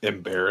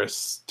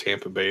embarrass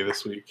Tampa Bay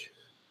this week?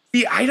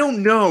 See, I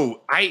don't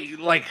know.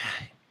 At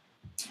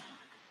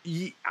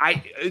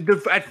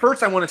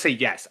first I want to say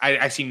yes.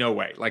 I see no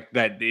way. Like,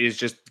 that is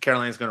just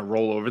Carolina's going to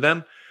roll over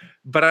them.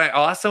 But I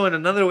also, in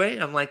another way,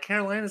 I'm like,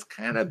 Carolina's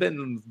kind of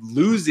been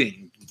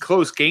losing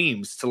close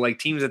games to like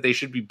teams that they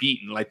should be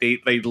beaten. Like they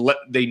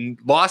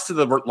lost to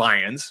the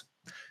Lions.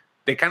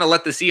 They kind of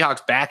let the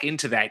Seahawks back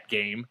into that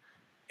game.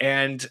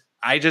 And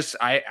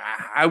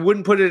I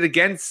wouldn't put it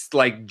against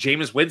like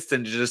Jameis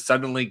Winston to just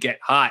suddenly get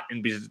hot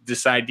and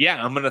decide,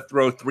 yeah, I'm going to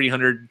throw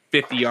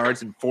 350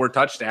 yards and 4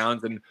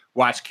 touchdowns and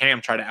watch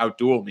Cam try to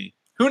outduel me.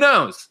 Who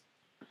knows?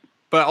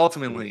 But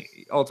ultimately,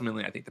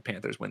 I think the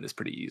Panthers win this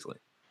pretty easily.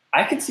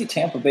 I could see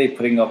Tampa Bay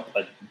putting up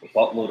a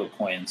buttload of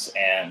points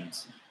and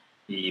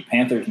the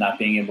Panthers not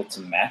being able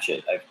to match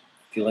it. I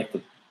feel like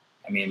the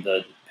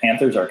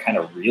Panthers are kind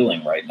of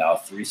reeling right now.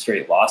 3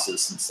 straight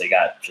losses since they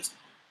got just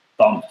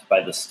thumped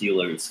by the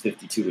Steelers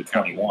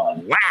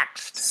 52-21.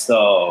 Waxed.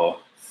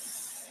 So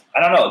I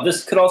don't know.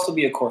 This could also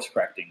be a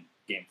course-correcting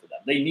game for them.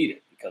 They need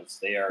it because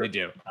they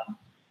do.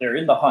 They're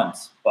in the hunt,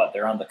 but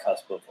they're on the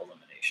cusp of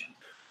elimination.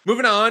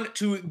 Moving on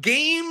to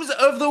games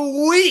of the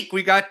week.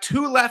 We got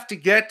 2 left to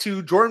get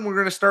to. Jordan, we're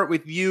going to start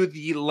with you.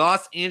 The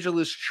Los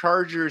Angeles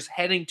Chargers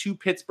heading to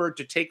Pittsburgh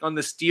to take on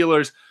the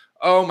Steelers.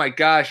 Oh my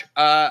gosh.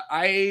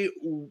 I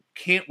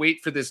can't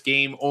wait for this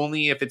game,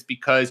 only if it's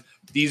because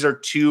these are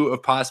 2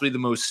 of possibly the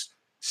most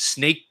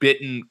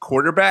snake-bitten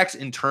quarterbacks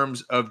in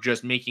terms of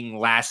just making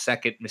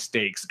last-second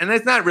mistakes. And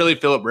it's not really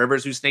Phillip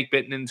Rivers who's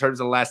snake-bitten in terms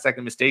of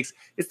last-second mistakes.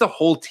 It's the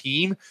whole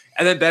team.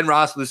 And then Ben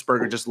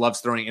Roethlisberger just loves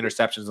throwing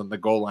interceptions on the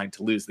goal line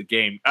to lose the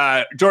game.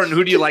 Jordan,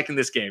 who do you like in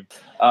this game?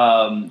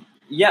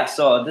 Yeah,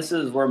 so this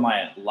is where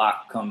my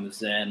lock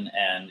comes in,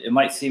 and it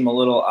might seem a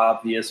little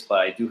obvious, but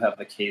I do have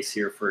a case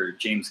here for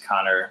James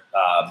Conner,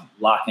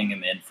 locking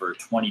him in for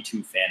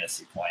 22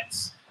 fantasy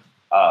points.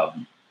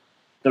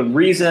 The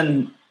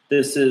reason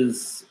this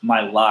is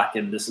my lock,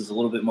 and this is a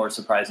little bit more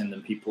surprising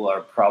than people are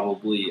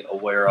probably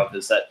aware of,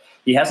 is that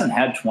he hasn't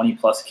had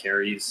 20-plus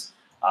carries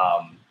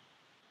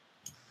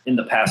in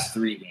the past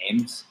 3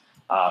 games.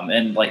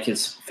 And like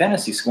his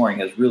fantasy scoring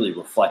has really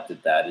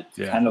reflected that.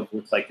 It kind of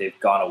looks like they've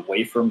gone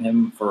away from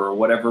him for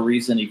whatever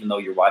reason, even though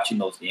you're watching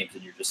those games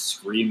and you're just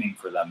screaming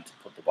for them to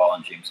put the ball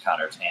in James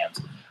Conner's hands.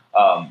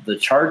 The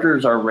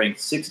Chargers are ranked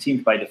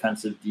 16th by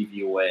defensive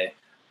DVOA,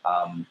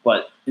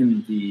 but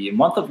in the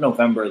month of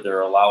November,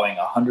 they're allowing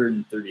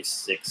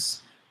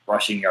 136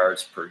 rushing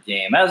yards per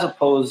game, as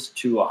opposed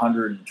to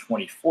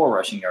 124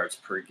 rushing yards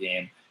per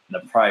game in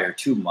the prior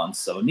 2 months.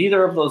 So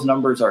neither of those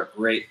numbers are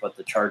great, but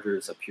the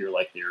Chargers appear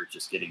like they're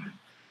just getting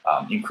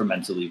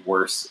incrementally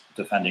worse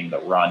defending the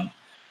run.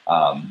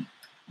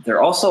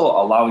 They're also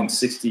allowing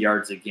 60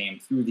 yards a game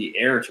through the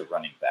air to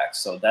running backs.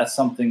 So that's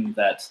something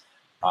that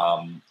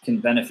can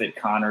benefit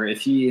Conner.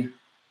 If he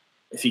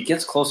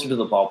gets closer to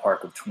the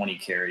ballpark of 20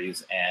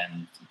 carries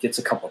and gets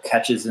a couple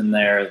catches in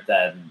there,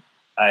 then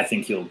I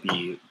think he'll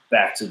be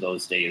back to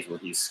those days where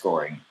he's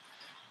scoring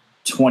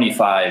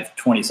 25,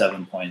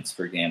 27 points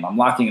per game. I'm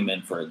locking him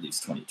in for at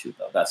least 22,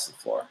 though. That's the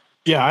floor.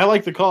 Yeah, I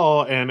like the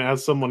call. And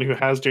as someone who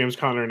has James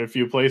Conner in a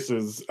few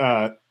places,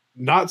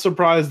 not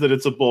surprised that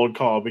it's a bold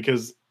call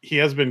because he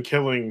has been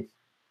killing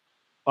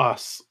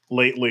us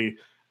lately.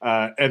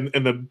 And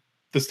the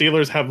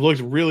Steelers have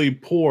looked really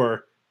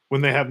poor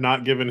when they have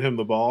not given him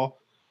the ball.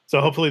 So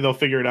hopefully they'll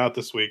figure it out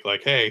this week.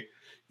 Like, hey,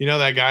 you know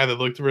that guy that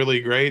looked really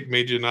great,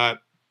 made you not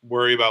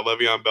worry about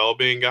Le'Veon Bell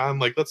being gone?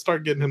 Like, let's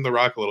start getting him the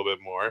rock a little bit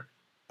more.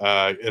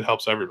 It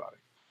helps everybody.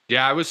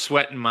 Yeah, I was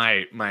sweating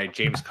my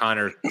James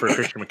Conner for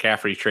Christian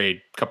McCaffrey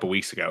trade a couple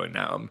weeks ago, and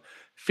now I'm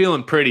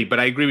feeling pretty. But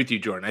I agree with you,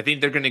 Jordan. I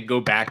think they're going to go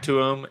back to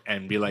him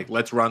and be like,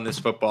 let's run this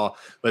football.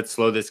 Let's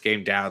slow this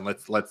game down.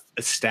 Let's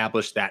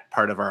establish that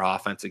part of our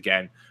offense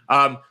again.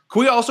 Can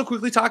we also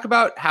quickly talk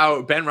about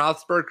how Ben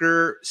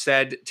Roethlisberger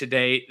said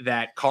today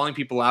that calling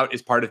people out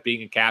is part of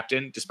being a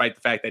captain, despite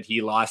the fact that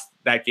he lost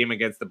that game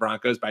against the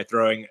Broncos by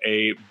throwing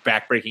a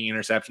backbreaking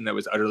interception that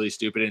was utterly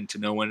stupid and to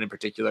no one in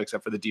particular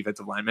except for the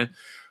defensive lineman.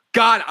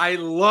 God, I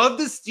love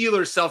the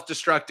Steelers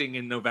self-destructing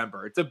in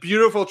November. It's a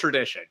beautiful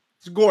tradition.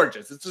 It's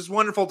gorgeous. It's just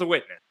wonderful to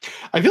witness.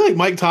 I feel like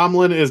Mike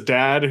Tomlin is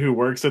dad who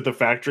works at the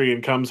factory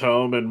and comes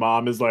home and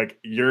mom is like,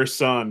 your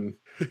son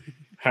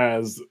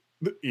has,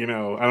 I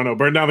don't know,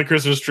 burned down the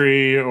Christmas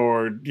tree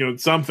or,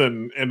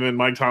 something. And then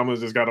Mike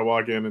Tomlin's just got to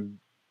walk in and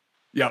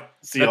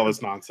see all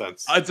this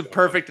nonsense. It's a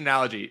perfect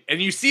analogy.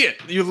 And you see it.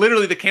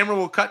 The camera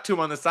will cut to him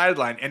on the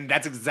sideline, and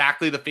that's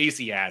exactly the face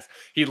he has.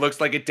 He looks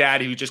like a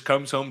dad who just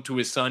comes home to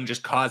his son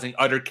just causing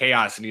utter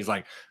chaos. And he's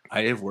like,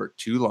 I have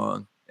worked too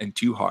long and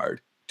too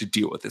hard to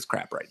deal with this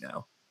crap right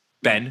now.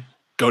 Ben,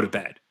 go to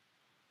bed.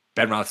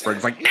 Ben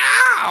Roethlisberger's like, no,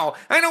 I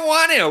don't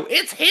want to.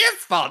 It's his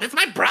fault. It's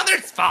my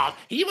brother's fault.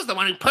 He was the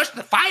one who pushed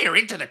the fire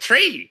into the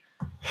tree.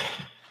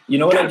 You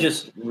know what I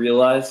just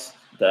realized?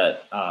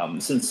 That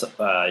since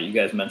you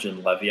guys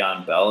mentioned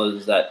Le'Veon Bell,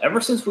 is that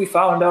ever since we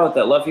found out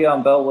that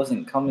Le'Veon Bell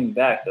wasn't coming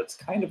back, that's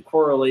kind of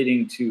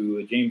correlating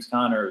to James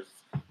Conner's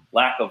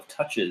lack of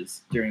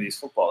touches during these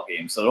football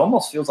games. So it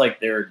almost feels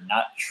like they're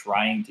not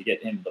trying to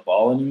get him the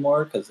ball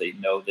anymore because they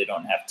know they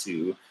don't have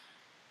to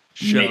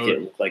make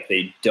it look like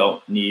they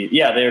don't need.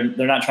 Yeah,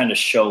 they're not trying to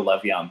show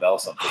Le'Veon Bell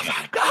something. Oh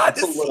my God,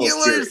 that's a little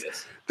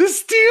serious. The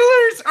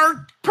Steelers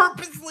are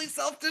purposely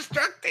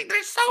self-destructing.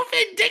 They're so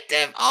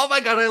vindictive. Oh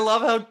my God, I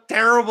love how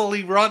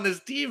terribly run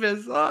this team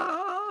is.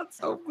 Oh, it's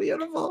so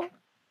beautiful.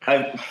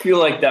 I feel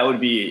like that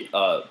would be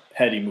a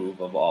petty move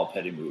of all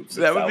petty moves.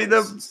 That would be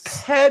the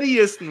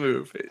pettiest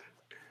move.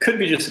 Could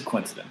be just a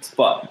coincidence,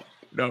 but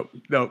no,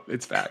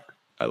 it's fact.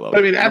 I love it.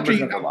 I mean, after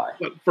you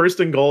first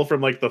and goal from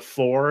like the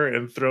 4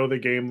 and throw the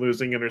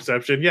game-losing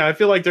interception, I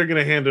feel like they're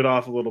going to hand it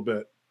off a little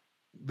bit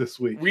this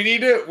week. We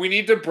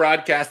need to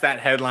broadcast that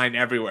headline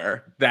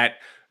everywhere that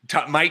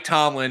Mike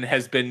Tomlin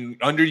has been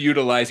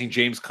underutilizing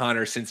James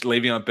Conner since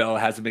Le'Veon Bell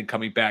hasn't been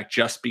coming back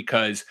just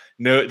because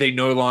they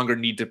no longer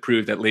need to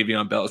prove that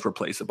Le'Veon Bell is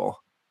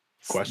replaceable.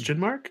 Question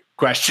mark?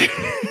 Question.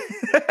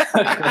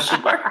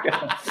 Question mark?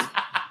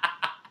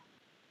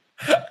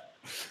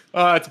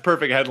 It's a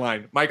perfect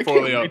headline. Mike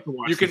Forleo,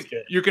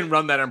 you can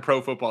run that on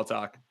Pro Football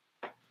Talk.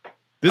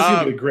 This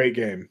will be a great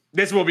game.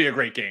 This will be a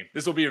great game.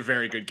 This will be a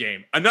very good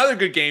game. Another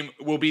good game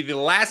will be the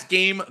last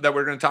game that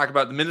we're going to talk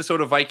about. The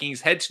Minnesota Vikings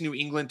head to New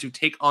England to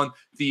take on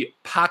the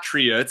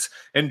Patriots.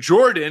 And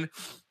Jordan,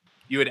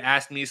 you had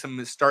asked me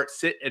some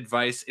start-sit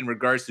advice in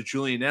regards to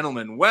Julian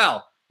Edelman.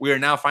 Well, we are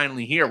now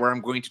finally here where I'm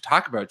going to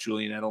talk about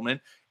Julian Edelman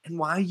and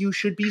why you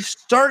should be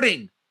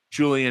starting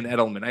Julian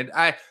Edelman.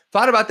 I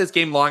thought about this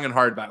game long and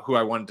hard about who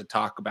I wanted to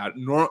talk about.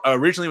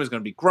 Originally it was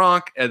going to be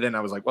Gronk, and then I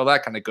was like, well,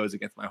 that kind of goes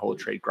against my whole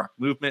trade Gronk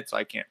movement, so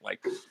I can't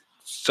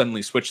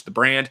suddenly switch the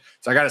brand.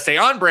 So I got to stay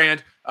on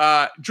brand.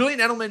 Julian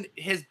Edelman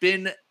has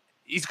been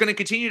he's going to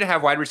continue to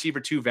have wide receiver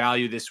 2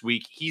 value this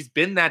week. He's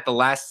been that the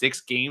last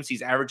 6 games.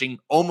 He's averaging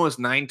almost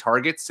 9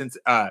 targets since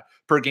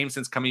per game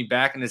since coming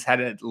back, and has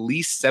had at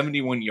least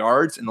 71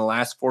 yards in the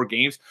last 4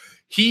 games.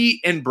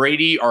 He and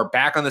Brady are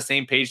back on the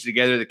same page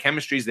together. The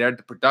chemistry's there,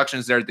 the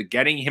production's there, the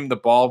getting him the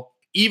ball.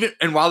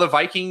 And while the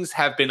Vikings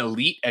have been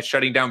elite at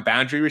shutting down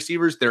boundary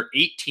receivers, they're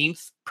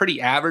 18th, pretty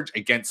average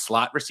against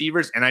slot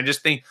receivers. And I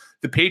just think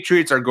the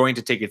Patriots are going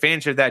to take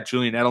advantage of that.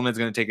 Julian Edelman's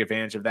going to take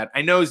advantage of that.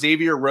 I know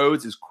Xavier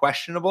Rhodes is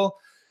questionable,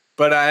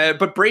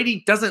 but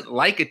Brady doesn't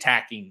like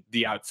attacking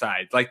the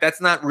outside. Like, that's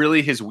not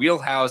really his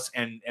wheelhouse.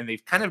 And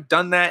they've kind of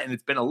done that, and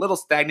it's been a little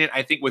stagnant.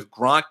 I think with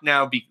Gronk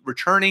now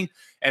returning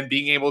and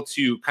being able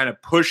to kind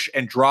of push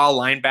and draw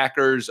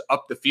linebackers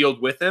up the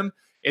field with him,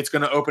 it's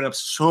going to open up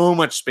so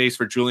much space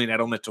for Julian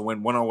Edelman to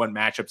win one-on-one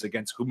matchups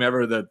against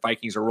whomever the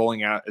Vikings are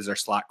rolling out as their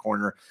slot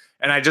corner.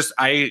 And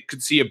I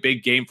could see a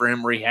big game for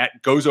him where he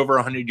goes over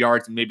 100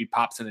 yards and maybe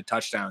pops in a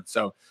touchdown.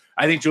 So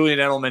I think Julian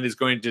Edelman is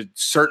going to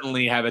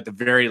certainly have, at the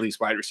very least,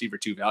 wide receiver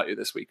 2 value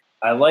this week.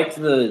 I liked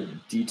the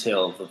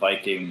detail of the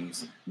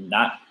Vikings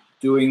not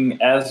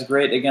doing as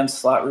great against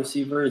slot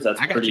receivers.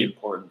 That's pretty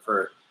important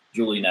for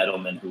Julian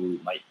Edelman, who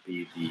might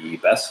be the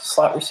best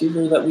slot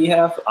receiver that we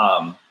have.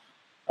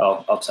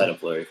 Outside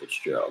of Larry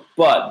Fitzgerald.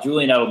 But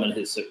Julian Edelman,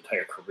 his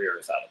entire career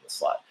is out of the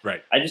slot.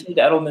 Right. I just need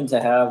Edelman to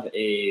have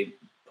a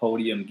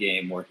podium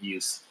game where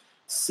he's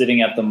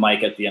sitting at the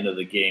mic at the end of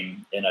the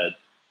game in a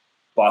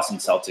Boston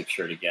Celtics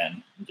shirt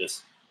again, and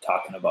just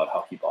talking about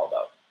how he balled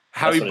out.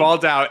 How he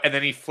balled out, and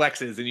then he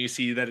flexes, and you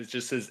see that it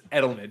just says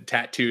Edelman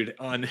tattooed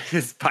on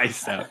his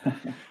bicep.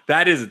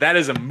 That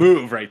is a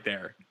move right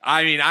there.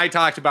 I mean, I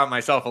talked about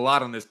myself a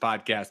lot on this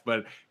podcast,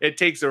 but it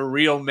takes a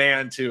real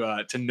man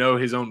to know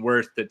his own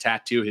worth to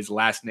tattoo his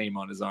last name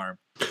on his arm.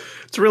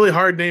 It's a really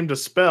hard name to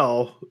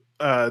spell,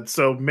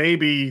 so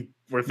maybe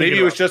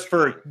it was just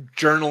for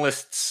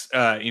journalists,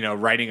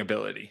 writing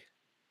ability.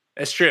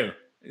 That's true.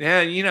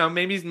 Yeah,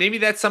 maybe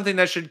that's something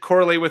that should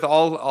correlate with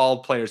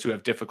all players who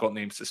have difficult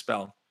names to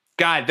spell.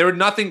 God, there were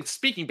nothing.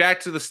 Speaking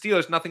back to the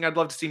Steelers, nothing I'd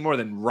love to see more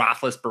than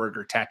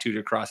Roethlisberger tattooed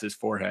across his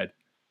forehead.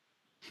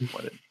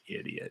 What an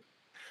idiot!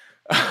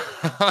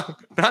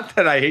 Not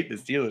that I hate the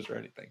Steelers or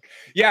anything.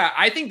 Yeah,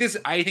 I think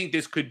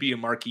this could be a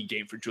marquee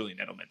game for Julian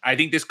Edelman. I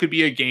think this could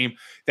be a game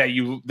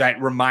that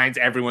reminds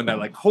everyone that,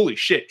 like, holy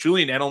shit,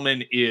 Julian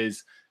Edelman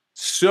is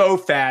so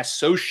fast,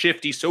 so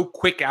shifty, so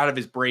quick out of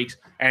his breaks,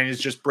 and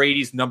is just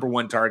Brady's number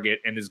 1 target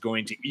and is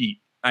going to eat.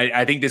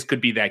 I think this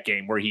could be that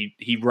game where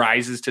he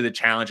rises to the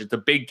challenge. It's a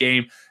big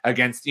game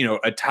against,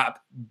 a top,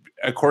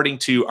 according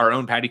to our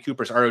own Patty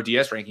Cooper's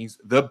RODS rankings,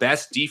 the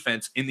best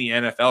defense in the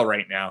NFL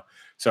right now.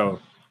 So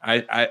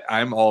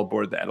I'm all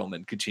aboard the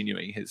Edelman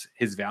continuing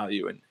his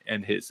value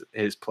and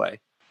his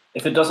play.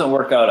 If it doesn't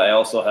work out, I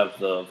also have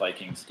the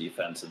Vikings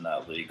defense in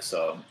that league.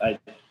 So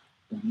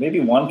maybe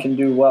one can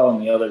do well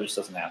and the other just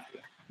doesn't have to.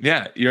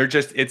 Yeah,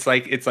 it's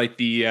like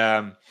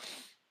the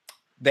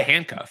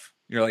handcuff.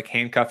 You're like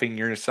handcuffing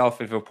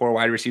yourself. If a poor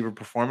wide receiver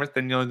performance,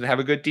 then you'll have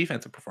a good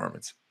defensive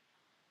performance.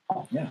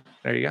 Yeah.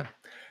 There you go.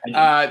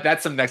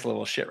 That's some next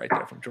level shit right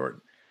there from Jordan.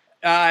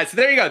 So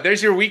there you go.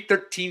 There's your week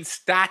 13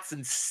 stats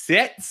and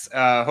sits.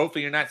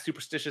 Hopefully you're not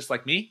superstitious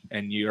like me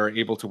and you are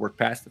able to work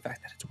past the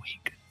fact that it's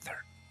week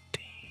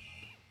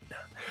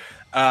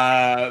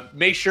 13.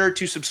 Make sure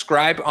to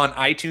subscribe on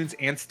iTunes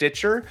and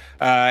Stitcher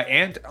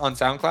and on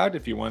SoundCloud.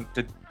 If you want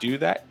to do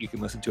that, you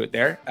can listen to it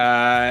there.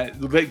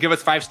 Give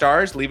us 5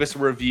 stars, leave us a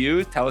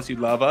review, tell us you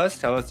love us,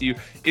 tell us you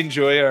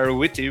enjoy our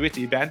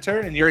witty banter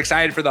and you're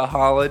excited for the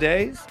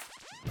holidays.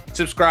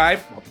 Subscribe.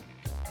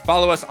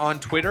 Follow us on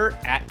Twitter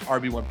at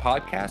RB1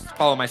 Podcast.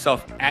 Follow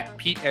myself at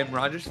Pete M.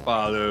 Rogers.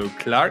 Follow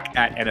Clark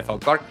at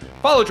NFL Clark.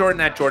 Follow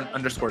Jordan at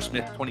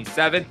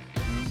Jordan_Smith27.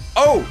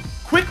 Oh,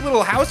 quick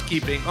little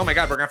housekeeping. Oh my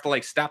God, we're gonna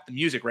have to stop the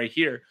music right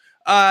here.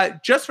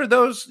 Just for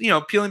those,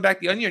 peeling back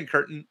the onion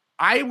curtain,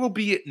 I will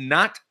be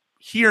not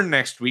here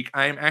next week.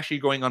 I am actually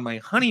going on my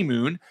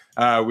honeymoon.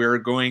 We're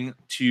going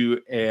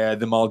to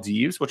the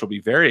Maldives, which will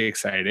be very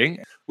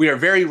exciting. We are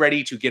very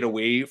ready to get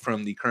away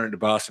from the current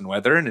Boston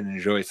weather and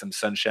enjoy some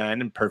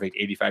sunshine and perfect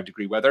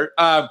 85-degree weather.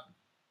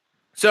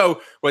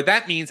 So what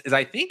that means is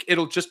I think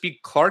it'll just be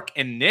Clark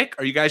and Nick.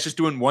 Are you guys just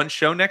doing one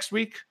show next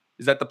week?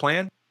 Is that the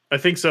plan? I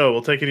think so.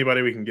 We'll take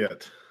anybody we can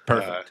get.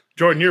 Perfect.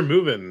 Jordan, you're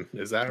moving.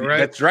 Is that right?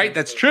 That's right.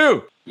 That's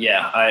true.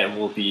 Yeah, I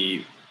will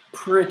be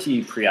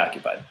pretty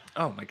preoccupied.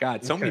 Oh my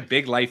God. So many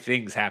big life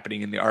things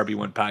happening in the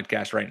RB1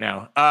 podcast right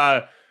now.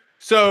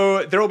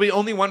 So there will be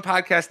only one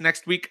podcast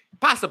next week.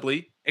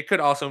 Possibly. It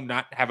could also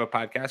not have a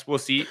podcast. We'll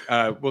see.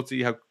 We'll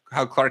see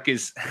how Clark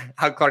is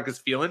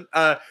feeling.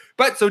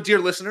 But so dear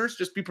listeners,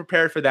 just be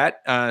prepared for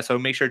that. So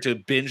make sure to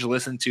binge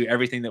listen to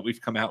everything that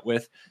we've come out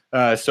with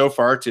so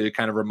far to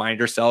kind of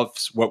remind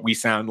ourselves what we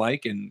sound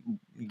like and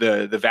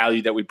the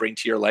value that we bring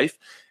to your life.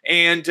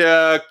 And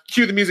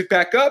cue the music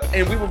back up,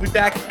 and we will be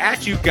back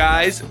at you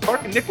guys.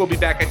 Clark and Nick will be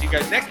back at you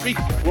guys next week.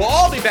 We'll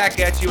all be back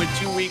at you in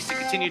 2 weeks to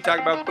continue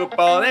talking about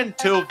football. And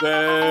until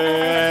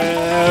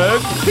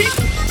then,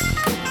 peace.